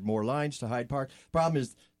need to add more lines to Hyde Park. Problem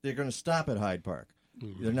is they're going to stop at Hyde Park.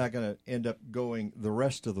 Mm-hmm. They're not going to end up going the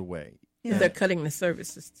rest of the way. Yeah. They're cutting the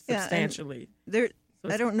services substantially. I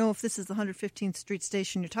don't know if this is the 115th Street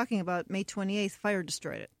station you're talking about. May 28th, fire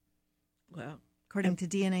destroyed it. Well, according to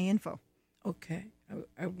DNA Info. Okay.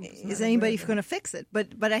 Is anybody going to fix it?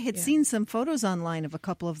 But I had seen some photos online of a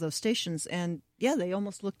couple of those stations, and they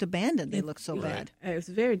almost looked abandoned. They looked so bad. It was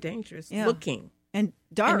very dangerous looking and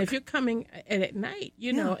dark. And if you're coming at night,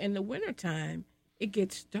 in the wintertime, it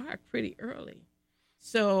gets dark pretty early.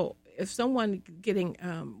 So if someone getting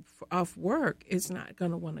off work is not going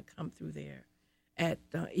to want to come through there at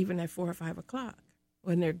even at 4 or 5 o'clock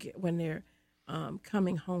when they're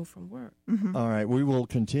coming home from work. Mm-hmm. All right, we will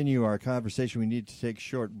continue our conversation. We need to take a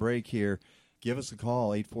short break here. Give us a call,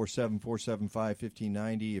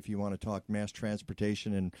 847-475-1590, if you want to talk mass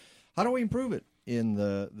transportation and how do we improve it in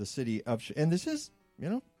the city of. And this is,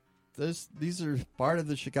 these are part of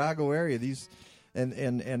the Chicago area. These,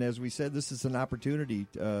 and as we said, this is an opportunity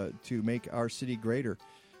to make our city greater.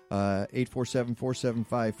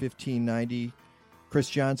 847-475-1590. Chris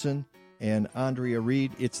Johnson and Andrea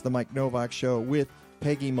Reed. It's the Mike Novak Show with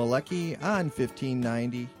Peggy Malecki on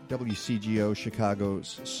 1590 WCGO,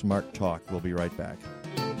 Chicago's Smart Talk. We'll be right back.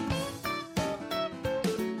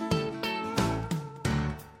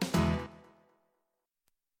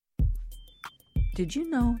 Did you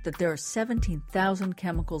know that there are 17,000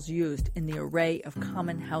 chemicals used in the array of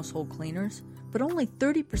common household cleaners? But only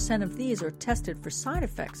 30% of these are tested for side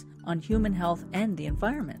effects on human health and the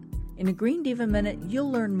environment. In a Green Diva Minute,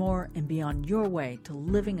 you'll learn more and be on your way to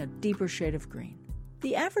living a deeper shade of green.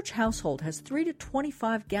 The average household has 3 to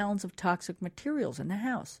 25 gallons of toxic materials in the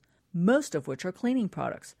house, most of which are cleaning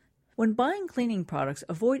products. When buying cleaning products,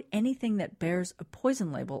 avoid anything that bears a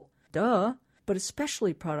poison label. Duh! But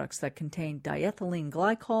especially products that contain diethylene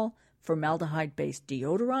glycol, formaldehyde-based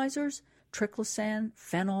deodorizers, triclosan,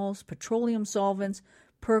 phenols, petroleum solvents,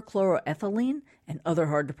 perchloroethylene, and other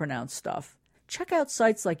hard-to-pronounce stuff. Check out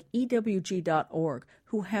sites like EWG.org,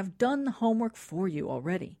 who have done the homework for you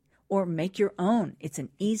already. Or make your own. It's an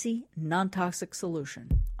easy, non-toxic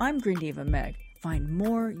solution. I'm Green Diva Meg. Find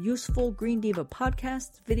more useful Green Diva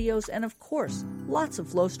podcasts, videos, and of course, lots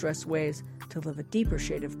of low-stress ways to live a deeper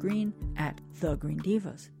shade of green at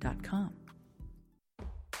thegreendivas.com.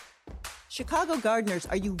 Chicago gardeners,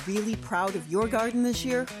 are you really proud of your garden this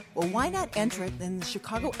year? Well, why not enter it in the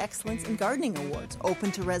Chicago Excellence in Gardening Awards,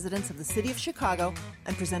 open to residents of the city of Chicago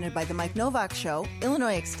and presented by the Mike Novak Show,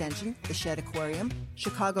 Illinois Extension, the Shed Aquarium,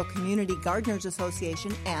 Chicago Community Gardeners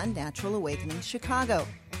Association, and Natural Awakening Chicago.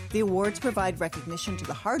 The awards provide recognition to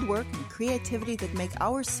the hard work and creativity that make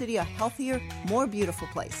our city a healthier, more beautiful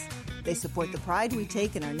place. They support the pride we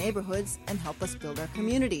take in our neighborhoods and help us build our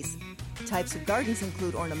communities. Types of gardens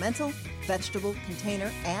include ornamental, vegetable,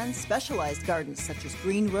 container, and specialized gardens such as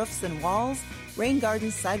green roofs and walls, rain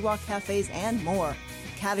gardens, sidewalk cafes, and more.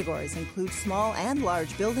 Categories include small and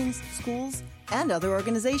large buildings, schools, and other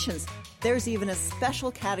organizations. There's even a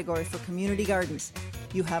special category for community gardens.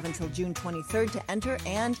 You have until June 23rd to enter,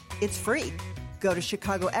 and it's free. Go to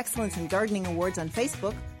Chicago Excellence in Gardening Awards on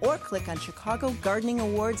Facebook or click on Chicago Gardening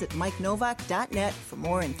Awards at MikeNovak.net for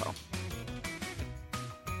more info.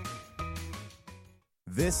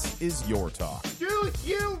 This is Your Talk. Do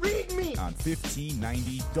you read me? On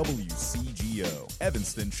 1590 WCGO,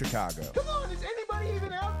 Evanston, Chicago. Come on, is anybody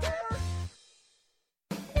even out there?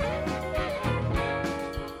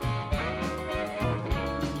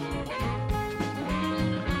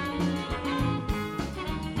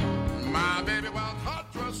 My baby was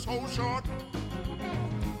hot, dress so short,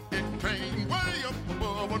 it came way up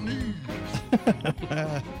above her knees.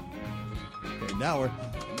 Okay, now we're...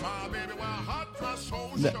 My baby was hot, dress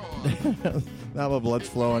so short. Now my blood's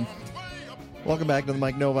flowing. Welcome back to the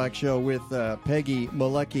Mike Novak Show with Peggy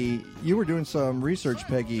Malecki. You were doing some research,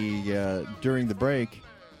 Peggy, during the break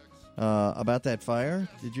about that fire.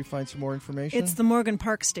 Did you find some more information? It's the Morgan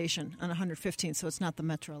Park station on 115th, so it's not the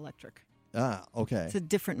Metro Electric. Ah, okay. It's a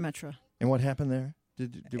different Metro. And what happened there?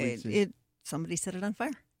 Did we see? Somebody set it on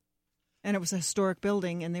fire. And it was a historic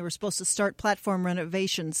building, and they were supposed to start platform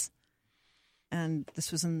renovations. And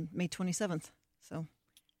this was on May 27th. So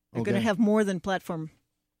they're going to have more than platform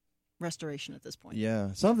restoration at this point.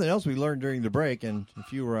 Yeah. Something else we learned during the break, and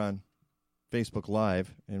if you were on Facebook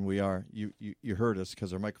Live, and we are, you heard us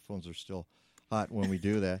because our microphones are still hot when we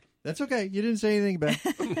do that. That's okay. You didn't say anything bad.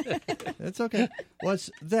 That's okay. What's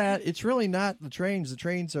that? It's really not the trains. The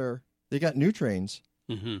trains they got new trains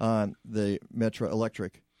on the Metro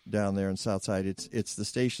Electric down there in Southside. It's the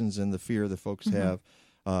stations and the fear that folks have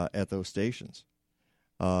at those stations.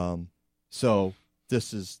 So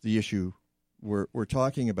this is the issue we're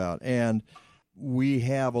talking about. And we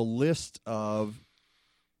have a list of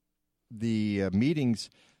the meetings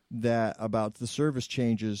about the service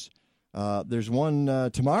changes. There's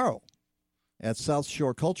one tomorrow at South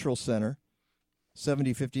Shore Cultural Center,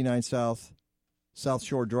 7059 South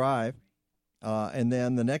Shore Drive. And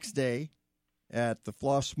then the next day at the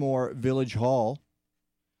Flossmoor Village Hall.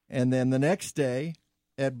 And then the next day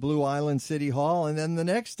at Blue Island City Hall. And then the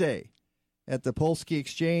next day at the Polsky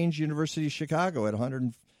Exchange, University of Chicago at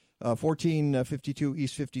 1452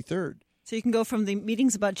 East 53rd. So you can go from the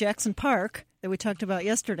meetings about Jackson Park that we talked about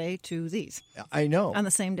yesterday to these. I know. On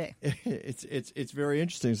the same day. It's very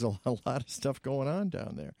interesting. There's a lot of stuff going on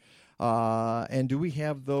down there. And do we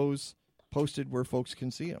have those posted where folks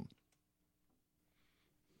can see them?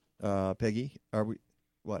 Peggy, are we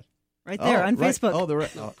what? Right there on Facebook. Oh, they're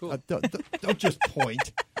cool. Don't just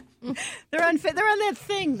point. They're on that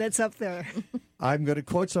thing that's up there. I'm going to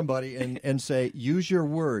quote somebody and say, use your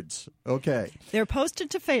words. Okay. They're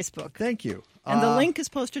posted to Facebook. Thank you. And the link is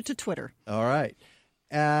posted to Twitter. All right.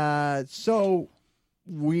 So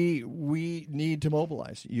we need to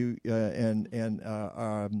mobilize you.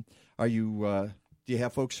 Are you? Do you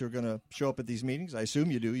have folks who are going to show up at these meetings? I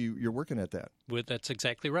assume you do. You're working at that. That's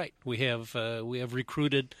exactly right. We have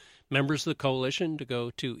recruited members of the coalition to go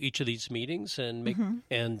to each of these meetings and make.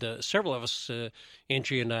 And several of us,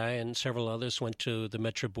 Andrea and I, and several others, went to the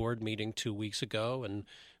Metro Board meeting 2 weeks ago and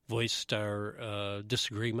voiced our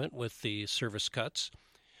disagreement with the service cuts.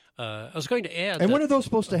 I was going to add. And when are those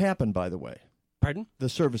supposed to happen, by the way? Pardon? The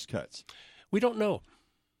service cuts. We don't know.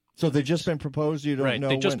 So they've just been proposed? You don't know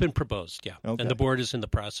They've just when? been proposed, yeah. Okay. And the board is in the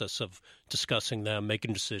process of discussing them,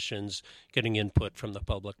 making decisions, getting input from the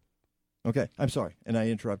public. Okay, I'm sorry, and I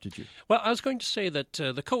interrupted you. Well, I was going to say that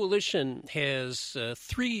the coalition has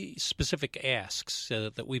three specific asks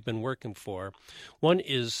that we've been working for. One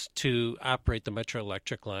is to operate the Metro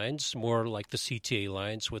Electric lines, more like the CTA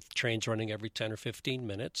lines, with trains running every 10 or 15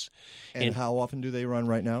 minutes. And how often do they run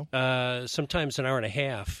right now? Sometimes an hour and a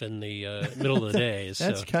half in the middle of the day.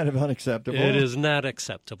 That's kind of unacceptable. It is not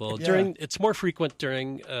acceptable. Yeah. It's more frequent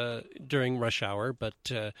during rush hour, but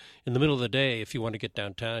in the middle of the day, if you want to get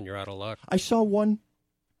downtown, you're out of luck. I saw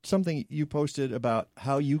something you posted about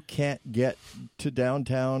how you can't get to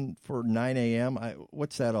downtown for 9 a.m.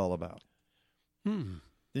 What's that all about?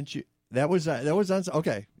 Didn't you? That was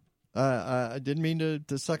okay. I didn't mean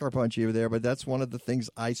to sucker punch you there, but that's one of the things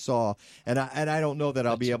I saw, and I don't know that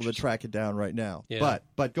I'll be able to track it down right now. Yeah.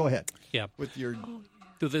 But go ahead. Yeah. With your.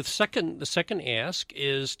 The second ask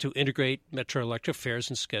is to integrate Metro Electric fares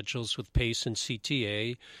and schedules with PACE and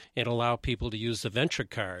CTA and allow people to use the Ventra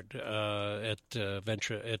card at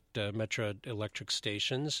Metro Electric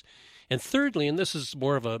stations. And thirdly, and this is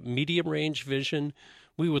more of a medium-range vision,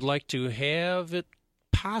 we would like to have it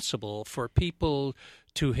possible for people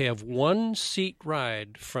to have one-seat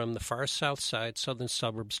ride from the far south side, southern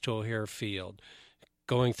suburbs to O'Hare Field,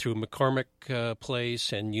 going through McCormick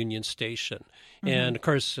Place and Union Station. And, of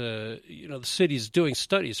course, the city's doing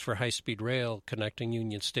studies for high-speed rail connecting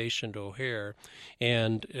Union Station to O'Hare,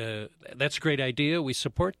 and that's a great idea. We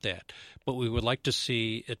support that. But we would like to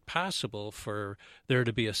see it possible for there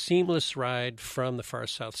to be a seamless ride from the far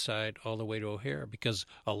south side all the way to O'Hare, because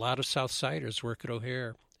a lot of South Siders work at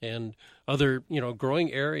O'Hare and other,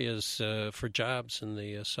 growing areas for jobs in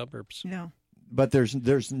the suburbs. Yeah. But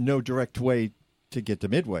there's no direct way to get to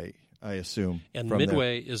Midway, I assume. And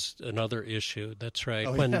Midway is another issue. That's right.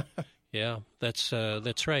 Oh, yeah, that's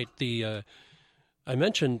right. I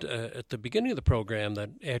mentioned at the beginning of the program that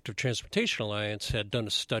Active Transportation Alliance had done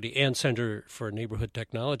a study, and Center for Neighborhood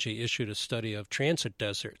Technology issued a study of transit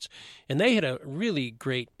deserts, and they had a really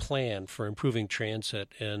great plan for improving transit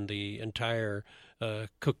in the entire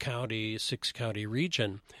Cook County, 6-county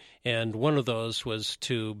region. And one of those was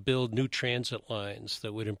to build new transit lines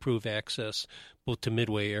that would improve access both to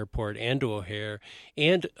Midway Airport and to O'Hare,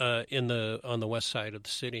 and on the west side of the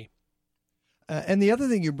city. And the other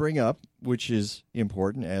thing you bring up, which is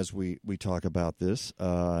important as we talk about this,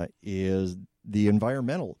 is the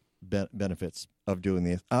environmental benefits of doing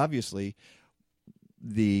this. Obviously,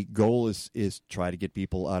 the goal is try to get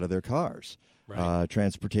people out of their cars. Right.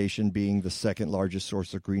 Transportation being the second largest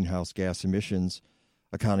source of greenhouse gas emissions,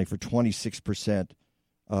 accounting for 26%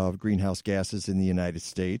 of greenhouse gases in the United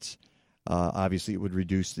States. Obviously, it would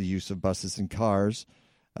reduce the use of buses and cars,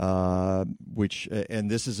 and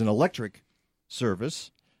this is an electric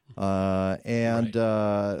service, electric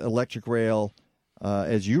rail,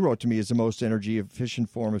 as you wrote to me, is the most energy efficient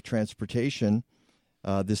form of transportation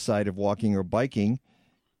this side of walking or biking.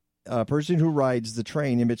 A person who rides the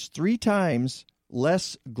train emits 3 times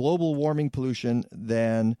less global warming pollution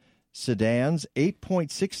than sedans,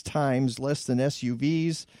 8.6 times less than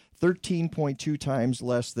SUVs, 13.2 times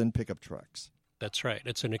less than pickup trucks. That's right.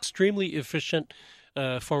 It's an extremely efficient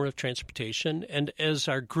form of transportation. And as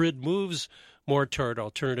our grid moves more toward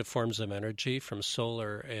alternative forms of energy from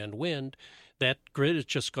solar and wind, that grid is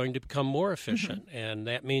just going to become more efficient. And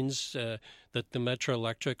that means that the Metro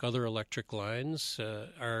Electric, other electric lines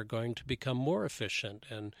are going to become more efficient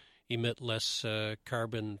and emit less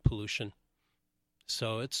carbon pollution.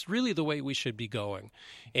 So it's really the way we should be going.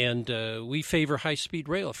 And we favor high-speed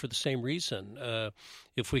rail for the same reason.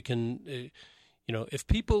 If we can, if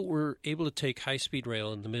people were able to take high-speed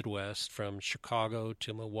rail in the Midwest from Chicago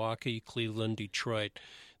to Milwaukee, Cleveland, Detroit,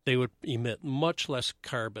 they would emit much less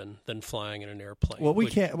carbon than flying in an airplane. Well,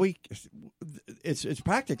 it's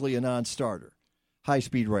practically a non-starter,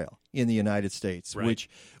 high-speed rail in the United States, right.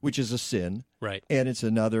 which is a sin. Right. And it's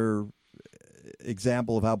another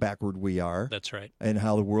example of how backward we are. That's right. And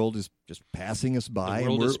how the world is just passing us by. The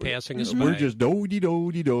world is passing us by. We're just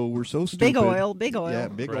do-de-do-de-do. We're so stupid. Big oil. Yeah,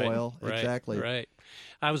 big right, oil. Right, exactly. Right.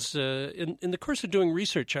 I was in the course of doing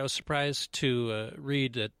research, I was surprised to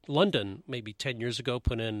read that London, maybe 10 years ago,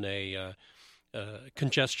 put in a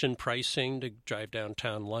congestion pricing to drive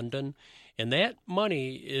downtown London, And that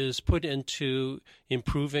money is put into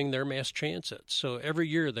improving their mass transit. So every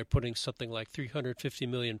year they're putting something like 350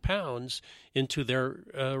 million pounds into their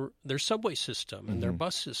subway system and their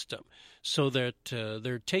bus system, so that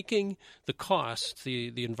they're taking the costs,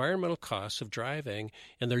 the environmental costs of driving,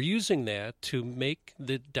 and they're using that to make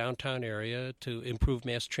the downtown area to improve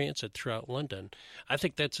mass transit throughout London. I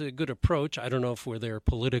think that's a good approach. I don't know if we're there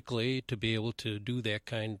politically to be able to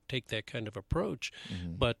take that kind of approach,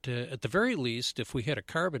 but at the very least, if we had a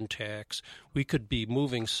carbon tax, we could be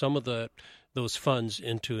moving some of those funds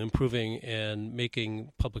into improving and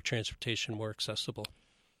making public transportation more accessible.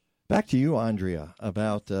 Back to you, Andrea,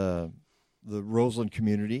 about the Roseland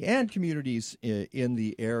community and communities in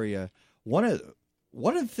the area. One of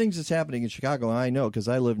the things that's happening in Chicago, I know because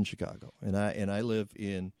I live in Chicago, and I live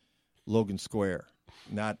in Logan Square,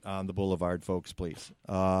 not on the boulevard, folks, please.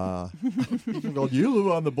 People go, you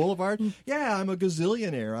live on the boulevard? Yeah, I'm a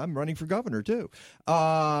gazillionaire. I'm running for governor, too.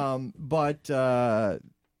 But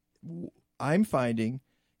I'm finding,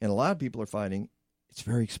 and a lot of people are finding, it's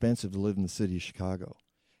very expensive to live in the city of Chicago,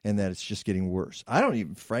 and that it's just getting worse. I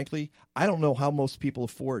don't know how most people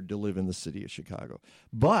afford to live in the city of Chicago.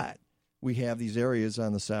 But we have these areas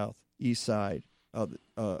on the southeast side,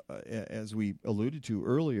 as we alluded to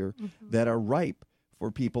earlier, that are ripe for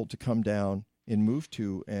people to come down and move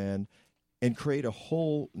to and create a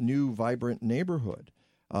whole new vibrant neighborhood.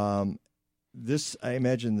 I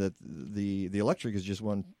imagine that the electric is just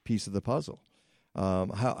one piece of the puzzle.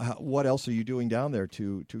 What else are you doing down there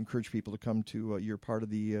to encourage people to come to your part of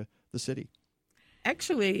the city?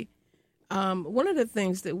 Actually, one of the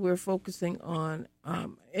things that we're focusing on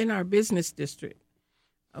in our business district,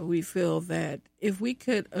 we feel that if we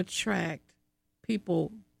could attract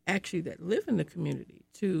people actually that live in the community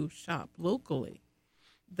to shop locally,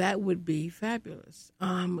 that would be fabulous.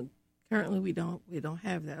 Currently, we don't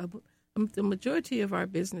have that. The majority of our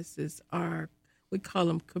businesses are, we call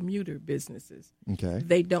them commuter businesses. Okay.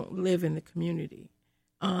 They don't live in the community.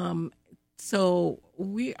 So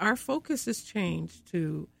our focus has changed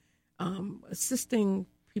to assisting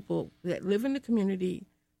people that live in the community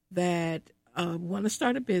that want to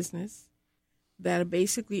start a business, that are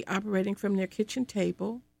basically operating from their kitchen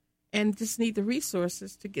table and just need the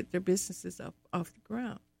resources to get their businesses up off the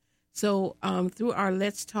ground. So through our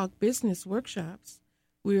Let's Talk Business workshops,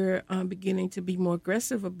 we're beginning to be more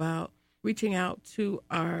aggressive about reaching out to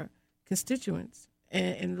our constituents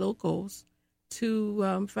and locals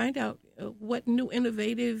to find out what new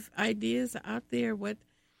innovative ideas are out there, what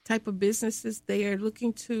type of businesses they are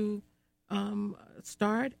looking to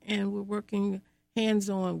start, and we're working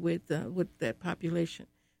hands-on with that population.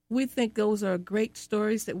 We think those are great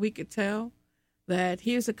stories that we could tell, that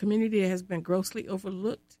here's a community that has been grossly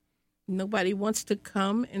overlooked. Nobody wants to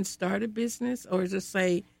come and start a business, or just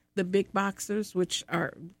say the big boxers, which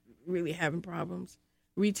are really having problems.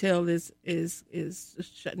 Retail is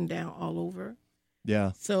shutting down all over.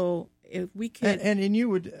 Yeah. So if we can, and you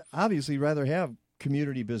would obviously rather have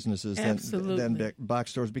community businesses than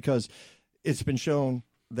box stores, because it's been shown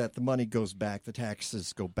that the money goes back, the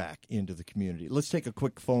taxes go back into the community. Let's take a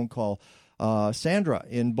quick phone call. Sandra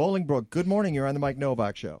in Bolingbrook, good morning. You're on the Mike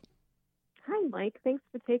Novak Show. Hi, Mike. Thanks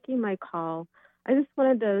for taking my call. I just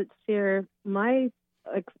wanted to share my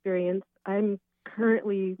experience. I'm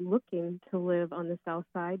currently looking to live on the south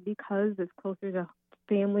side because it's closer to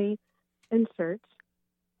family and church.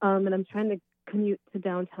 And I'm trying to commute to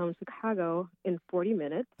downtown Chicago in 40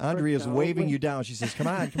 minutes. Andrea's waving you down. She says, come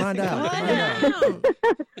on down.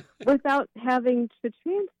 Without having to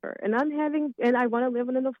transfer. And I want to live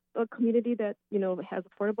in a community that, has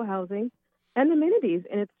affordable housing and amenities.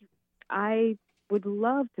 And I would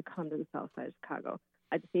love to come to the south side of Chicago.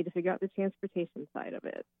 I just need to figure out the transportation side of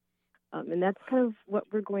it. And that's kind of what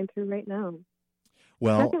we're going through right now.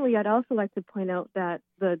 Well, secondly, I'd also like to point out that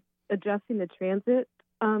addressing the transit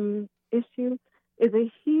issue is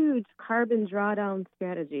a huge carbon drawdown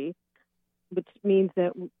strategy, which means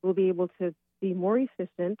that we'll be able to be more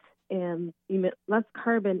efficient and emit less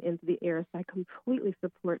carbon into the air. So I completely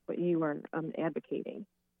support what you are advocating.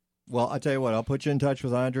 Well, I'll tell you what, I'll put you in touch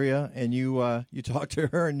with Andrea, and you talk to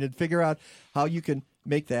her and figure out how you can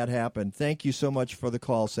make that happen. Thank you so much for the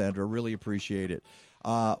call, Sandra. Really appreciate it.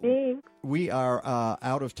 Thanks. We are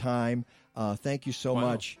out of time. Thank you so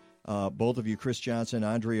much, both of you, Chris Johnson,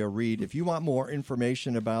 Andrea Reed. If you want more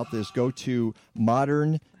information about this, go to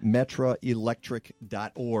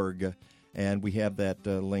modernmetroelectric.org. And we have that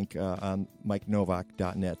link on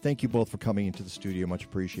MikeNovak.net. Thank you both for coming into the studio. Much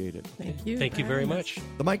appreciated. Thank you. Thank you very much.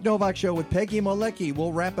 The Mike Novak Show with Peggy Malecki.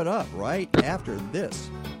 We'll wrap it up right after this.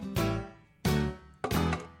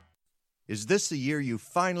 Is this the year you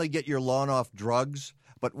finally get your lawn off drugs?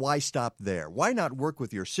 But why stop there? Why not work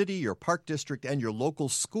with your city, your park district, and your local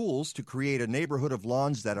schools to create a neighborhood of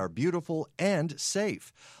lawns that are beautiful and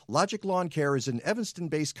safe? Logic Lawn Care is an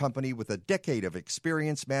Evanston-based company with a decade of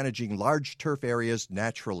experience managing large turf areas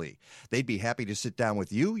naturally. They'd be happy to sit down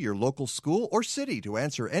with you, your local school, or city to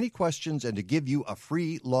answer any questions and to give you a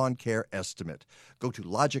free lawn care estimate. Go to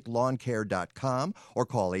logiclawncare.com or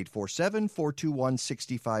call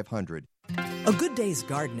 847-421-6500. A good day's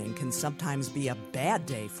gardening can sometimes be a bad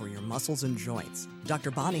day for your muscles and joints.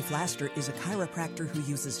 Dr. Bonnie Flaster is a chiropractor who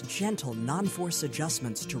uses gentle, non-force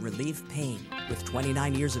adjustments to relieve pain. With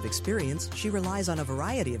 29 years of experience, she relies on a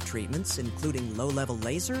variety of treatments, including low-level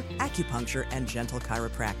laser, acupuncture, and gentle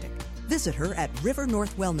chiropractic. Visit her at River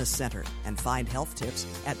North Wellness Center and find health tips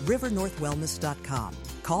at rivernorthwellness.com.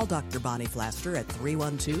 Call Dr. Bonnie Flaster at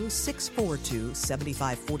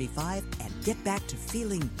 312-642-7545 and get back to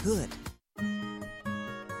feeling good.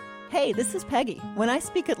 Hey, this is Peggy. When I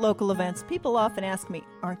speak at local events, people often ask me,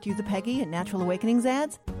 aren't you the Peggy in Natural Awakenings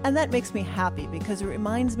ads? And that makes me happy because it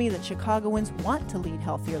reminds me that Chicagoans want to lead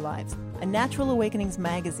healthier lives. And Natural Awakenings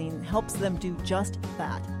magazine helps them do just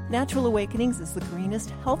that. Natural Awakenings is the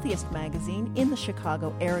greenest, healthiest magazine in the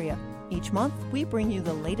Chicago area. Each month, we bring you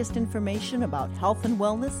the latest information about health and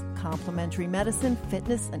wellness, complementary medicine,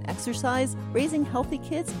 fitness and exercise, raising healthy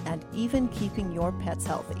kids, and even keeping your pets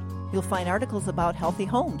healthy. You'll find articles about healthy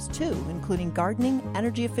homes, too, including gardening,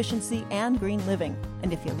 energy efficiency, and green living.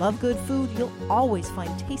 And if you love good food, you'll always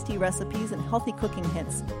find tasty recipes and healthy cooking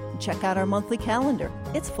hints. And check out our monthly calendar.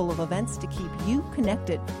 It's full of events to keep you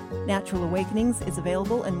connected. Natural Awakenings is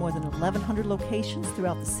available in more than 1,100 locations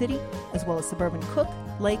throughout the city, as well as suburban Cook,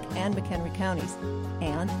 Lake, and McHenry counties.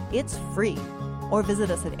 And it's free. Or visit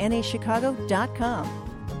us at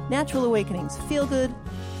nachicago.com. Natural Awakenings. Feel good,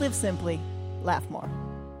 live simply, laugh more.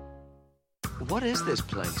 What is this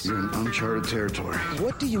place? You're in uncharted territory.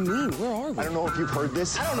 What do you mean? Where are we? I don't know if you've heard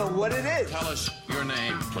this. I don't know what it is. Tell us your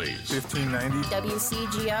name, please. 1590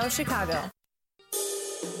 WCGO Chicago.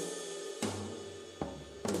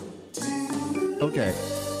 Okay.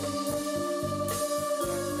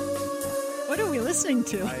 What are we listening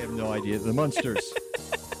to? I have no idea. The Munsters.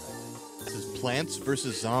 This is Plants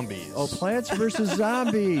vs. Zombies. Oh, Plants vs.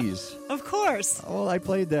 Zombies. Of course. Oh, I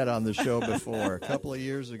played that on the show before a couple of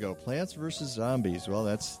years ago. Plants vs. Zombies. Well,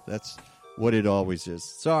 that's what it always is.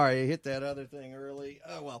 Sorry, I hit that other thing early.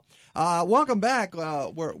 Oh well. Welcome back.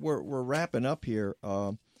 We're wrapping up here.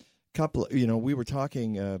 We were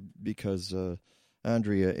talking because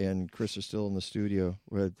Andrea and Chris are still in the studio.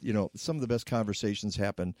 Some of the best conversations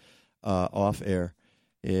happen off air.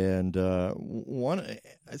 And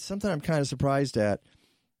something I'm kind of surprised at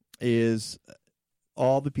is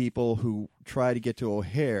all the people who try to get to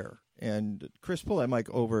O'Hare. And Chris, pull that mic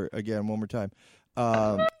over again one more time.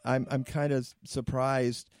 I'm kind of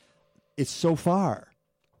surprised it's so far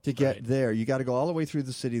to get there. You got to go all the way through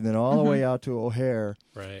the city, then all the way out to O'Hare.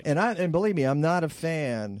 Right. And believe me, I'm not a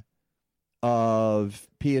fan of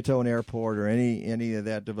Peatone Airport or any of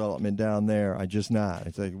that development down there. I just not.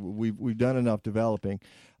 It's like we've done enough developing,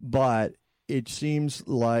 but it seems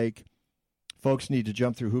like folks need to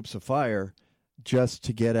jump through hoops of fire just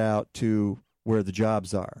to get out to where the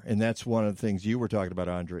jobs are. And that's one of the things you were talking about,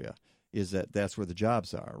 Andrea, is that's where the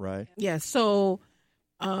jobs are, right? Yeah. So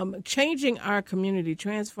changing our community,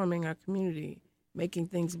 transforming our community, making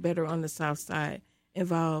things better on the South Side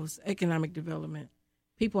involves economic development.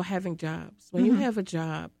 People having jobs. When you have a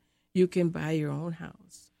job, you can buy your own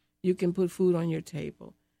house. You can put food on your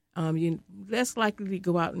table. You're less likely to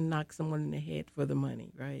go out and knock someone in the head for the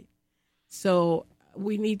money, right? So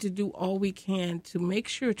we need to do all we can to make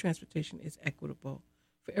sure transportation is equitable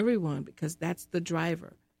for everyone, because that's the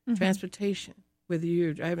driver. Transportation, whether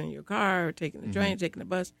you're driving your car or taking the train, taking the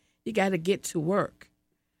bus, you got to get to work.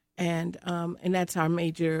 And that's our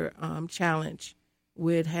major challenge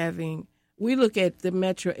with having. We look at the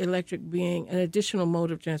Metro Electric being an additional mode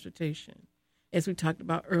of transportation. As we talked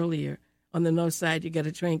about earlier, on the north side, you got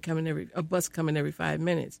a bus coming every 5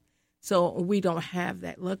 minutes. So we don't have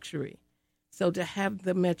that luxury. So to have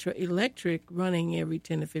the Metro Electric running every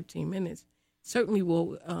 10 to 15 minutes certainly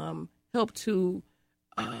will help to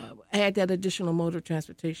add that additional mode of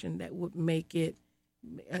transportation that would make it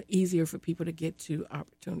easier for people to get to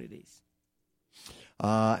opportunities.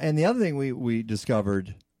 And the other thing we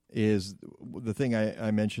discovered is the thing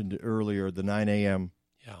I mentioned earlier, the 9 a.m.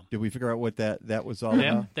 Yeah. Did we figure out what that was all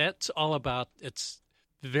about? That's all about. It's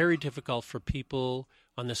very difficult for people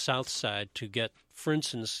on the South Side to get, for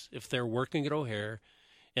instance, if they're working at O'Hare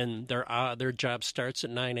and their job starts at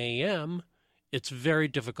 9 a.m., it's very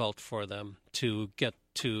difficult for them to get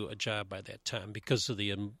to a job by that time because of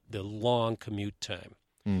the long commute time.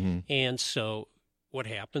 Mm-hmm. And so what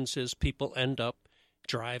happens is people end up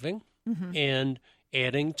driving and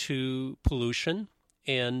adding to pollution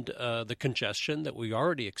and the congestion that we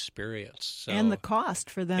already experience. So, and the cost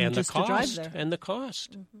for them just to drive there. And the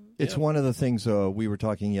cost. It's one of the things we were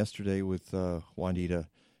talking yesterday with Juanita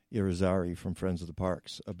Irizarry from Friends of the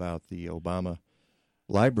Parks about the Obama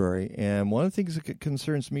Library. And one of the things that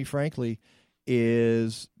concerns me, frankly,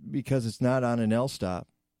 is because it's not on an L stop,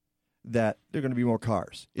 that there are going to be more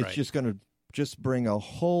cars. It's just going to bring a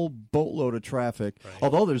whole boatload of traffic,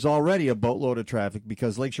 although there's already a boatload of traffic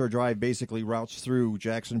because Lakeshore Drive basically routes through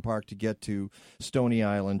Jackson Park to get to Stony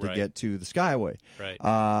Island to get to the Skyway. Right.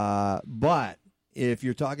 But if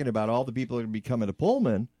you're talking about all the people that are going to be coming to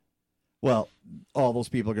Pullman, well, all those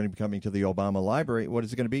people are going to be coming to the Obama Library. What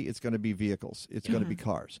is it going to be? It's going to be vehicles. It's going to be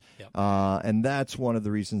cars. Yep. And that's one of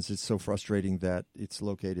the reasons it's so frustrating that it's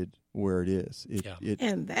located where it is.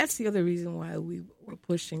 And that's the other reason why we were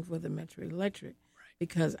pushing for the Metro Electric,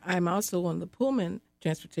 because I'm also on the Pullman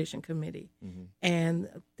Transportation Committee, and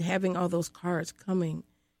having all those cars coming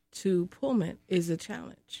to Pullman is a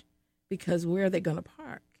challenge because where are they going to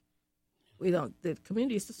park? The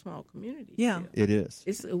community is a small community. Yeah. It is.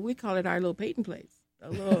 We call it our little Peyton place, a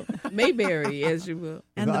little Mayberry, as you will.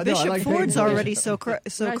 And the Bishop Ford's already so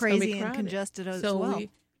crazy and congested as well. So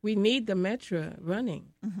we need the Metro running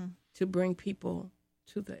to bring people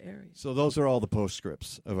to the area. So those are all the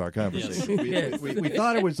postscripts of our conversation. Yes. We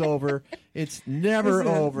thought it was over. It's never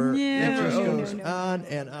over. It just goes on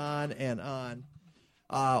and on and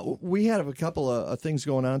on. We have a couple of things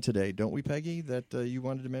going on today, don't we, Peggy, that you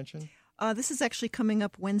wanted to mention? This is actually coming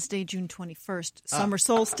up Wednesday, June 21st, summer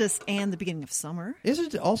solstice and the beginning of summer.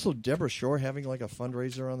 Isn't also Deborah Shore having like a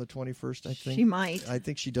fundraiser on the 21st, I think? She might. I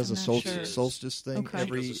think she does a solstice thing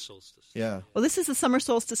every... Yeah. Well, this is the Summer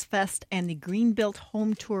Solstice Fest and the Greenbelt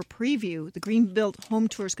Home Tour preview. The Greenbelt Home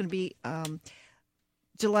Tour is going to be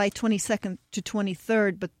July 22nd to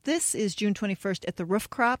 23rd, but this is June 21st at the Roof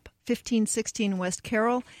Crop, 1516 West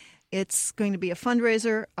Carroll. It's going to be a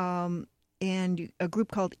fundraiser. And a group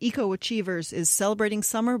called Eco Achievers is celebrating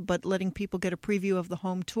summer, but letting people get a preview of the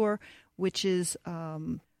home tour, which is part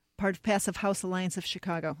of Passive House Alliance of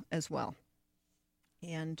Chicago as well.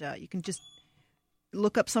 And you can just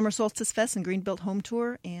look up Summer Solstice Fest and Greenbelt Home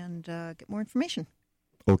Tour and get more information.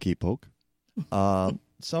 Okey poke.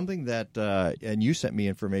 Something that, and you sent me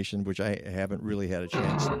information, which I haven't really had a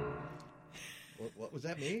chance. What was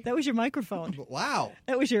that, me? That was your microphone. Wow.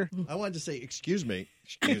 That was your... I wanted to say, excuse me.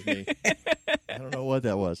 I don't know what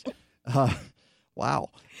that was. Wow.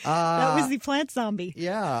 That was the plant zombie.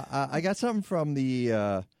 Yeah. I got something from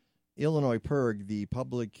the Illinois PIRG, the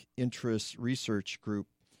Public Interest Research Group,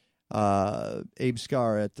 Abe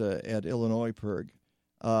Scar at Illinois PIRG,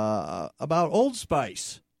 about Old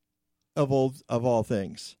Spice, of all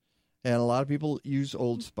things. And a lot of people use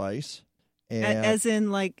Old Spice. As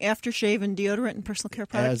in, like, aftershave and deodorant and personal care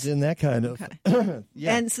products? As in that kind of. Okay.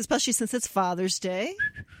 Yeah. And especially since it's Father's Day.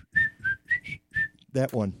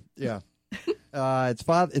 That one, yeah. It's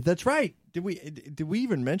Father. That's right. Did we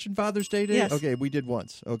even mention Father's Day today? Yes. Okay, we did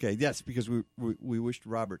once. Okay, yes, because we wished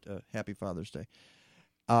Robert a happy Father's Day.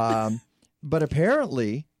 But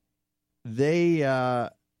apparently, they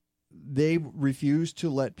refuse to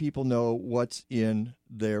let people know what's in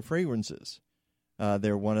their fragrances.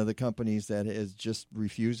 They're one of the companies that is just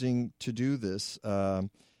refusing to do this.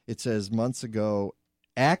 It says months ago,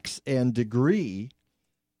 Axe and Degree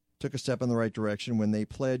took a step in the right direction when they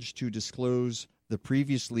pledged to disclose the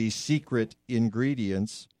previously secret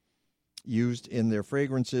ingredients used in their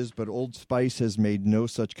fragrances, but Old Spice has made no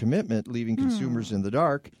such commitment, leaving consumers in the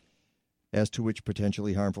dark as to which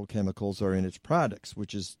potentially harmful chemicals are in its products,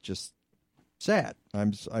 which is just sad.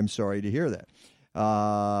 I'm sorry to hear that.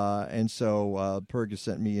 And so PIRG has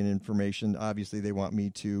sent me an information. Obviously, they want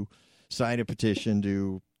me to sign a petition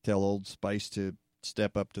to tell Old Spice to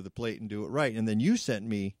step up to the plate and do it right. And then you sent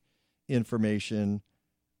me information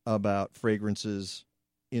about fragrances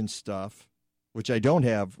in stuff, which I don't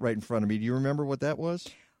have right in front of me. Do you remember what that was?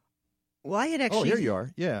 Well, I had actually... Oh, here you are.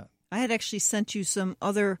 Yeah. I had actually sent you some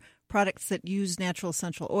other products that use natural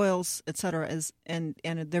essential oils, et cetera, and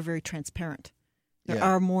they're very transparent. There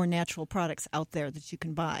are more natural products out there that you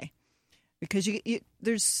can buy, because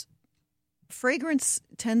there's fragrance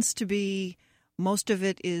tends to be, most of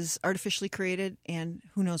it is artificially created, and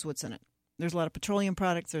who knows what's in it. There's a lot of petroleum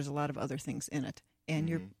products. There's a lot of other things in it, and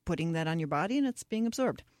you're putting that on your body, and it's being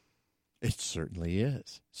absorbed. It certainly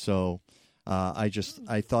is. So I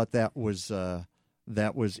thought that was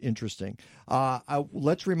interesting.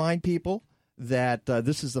 Let's remind people that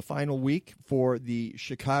this is the final week for the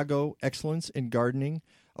Chicago Excellence in Gardening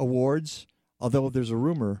Awards, although there's a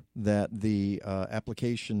rumor that the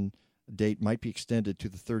application date might be extended to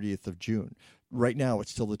the 30th of June. Right now,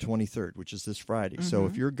 it's till the 23rd, which is this Friday. Mm-hmm. So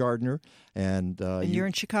if you're a gardener and you're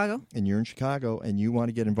in Chicago, and you want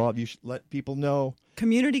to get involved, you should let people know.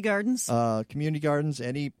 Community gardens,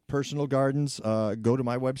 any personal gardens. Go to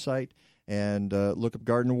my website and look up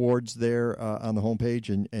Garden Awards there on the homepage,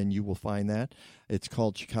 and you will find that. It's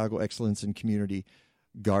called Chicago Excellence in Community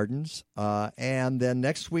Gardens. And then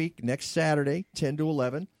next week, next Saturday, 10 to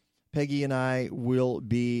 11, Peggy and I will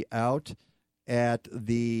be out at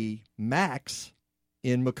the Max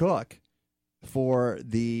in McCook for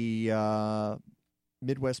the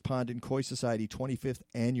Midwest Pond and Koi Society 25th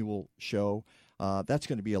annual show. That's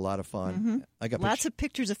going to be a lot of fun. Mm-hmm. I got lots of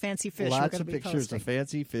pictures of fancy fish. Lots of pictures of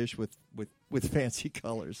fancy fish with fancy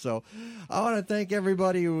colors. So I want to thank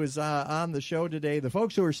everybody who was on the show today. The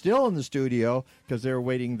folks who are still in the studio because they're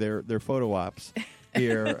waiting their photo ops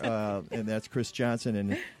here, and that's Chris Johnson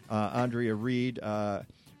and Andrea Reed.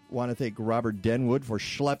 Want to thank Robert Denwood for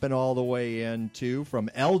schlepping all the way in, too, from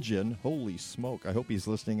Elgin. Holy smoke. I hope he's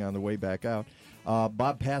listening on the way back out.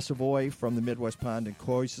 Bob Passavoy from the Midwest Pond and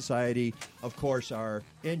Koi Society. Of course, our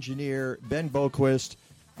engineer, Ben Boquist.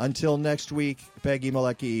 Until next week, Peggy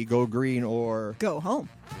Malecki, go green or go home.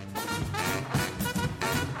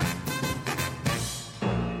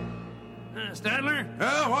 Stadler?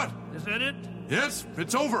 Yeah, what? Is that it? Yes,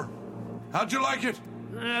 it's over. How'd you like it?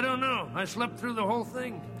 I don't know. I slept through the whole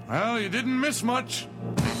thing. Well, you didn't miss much.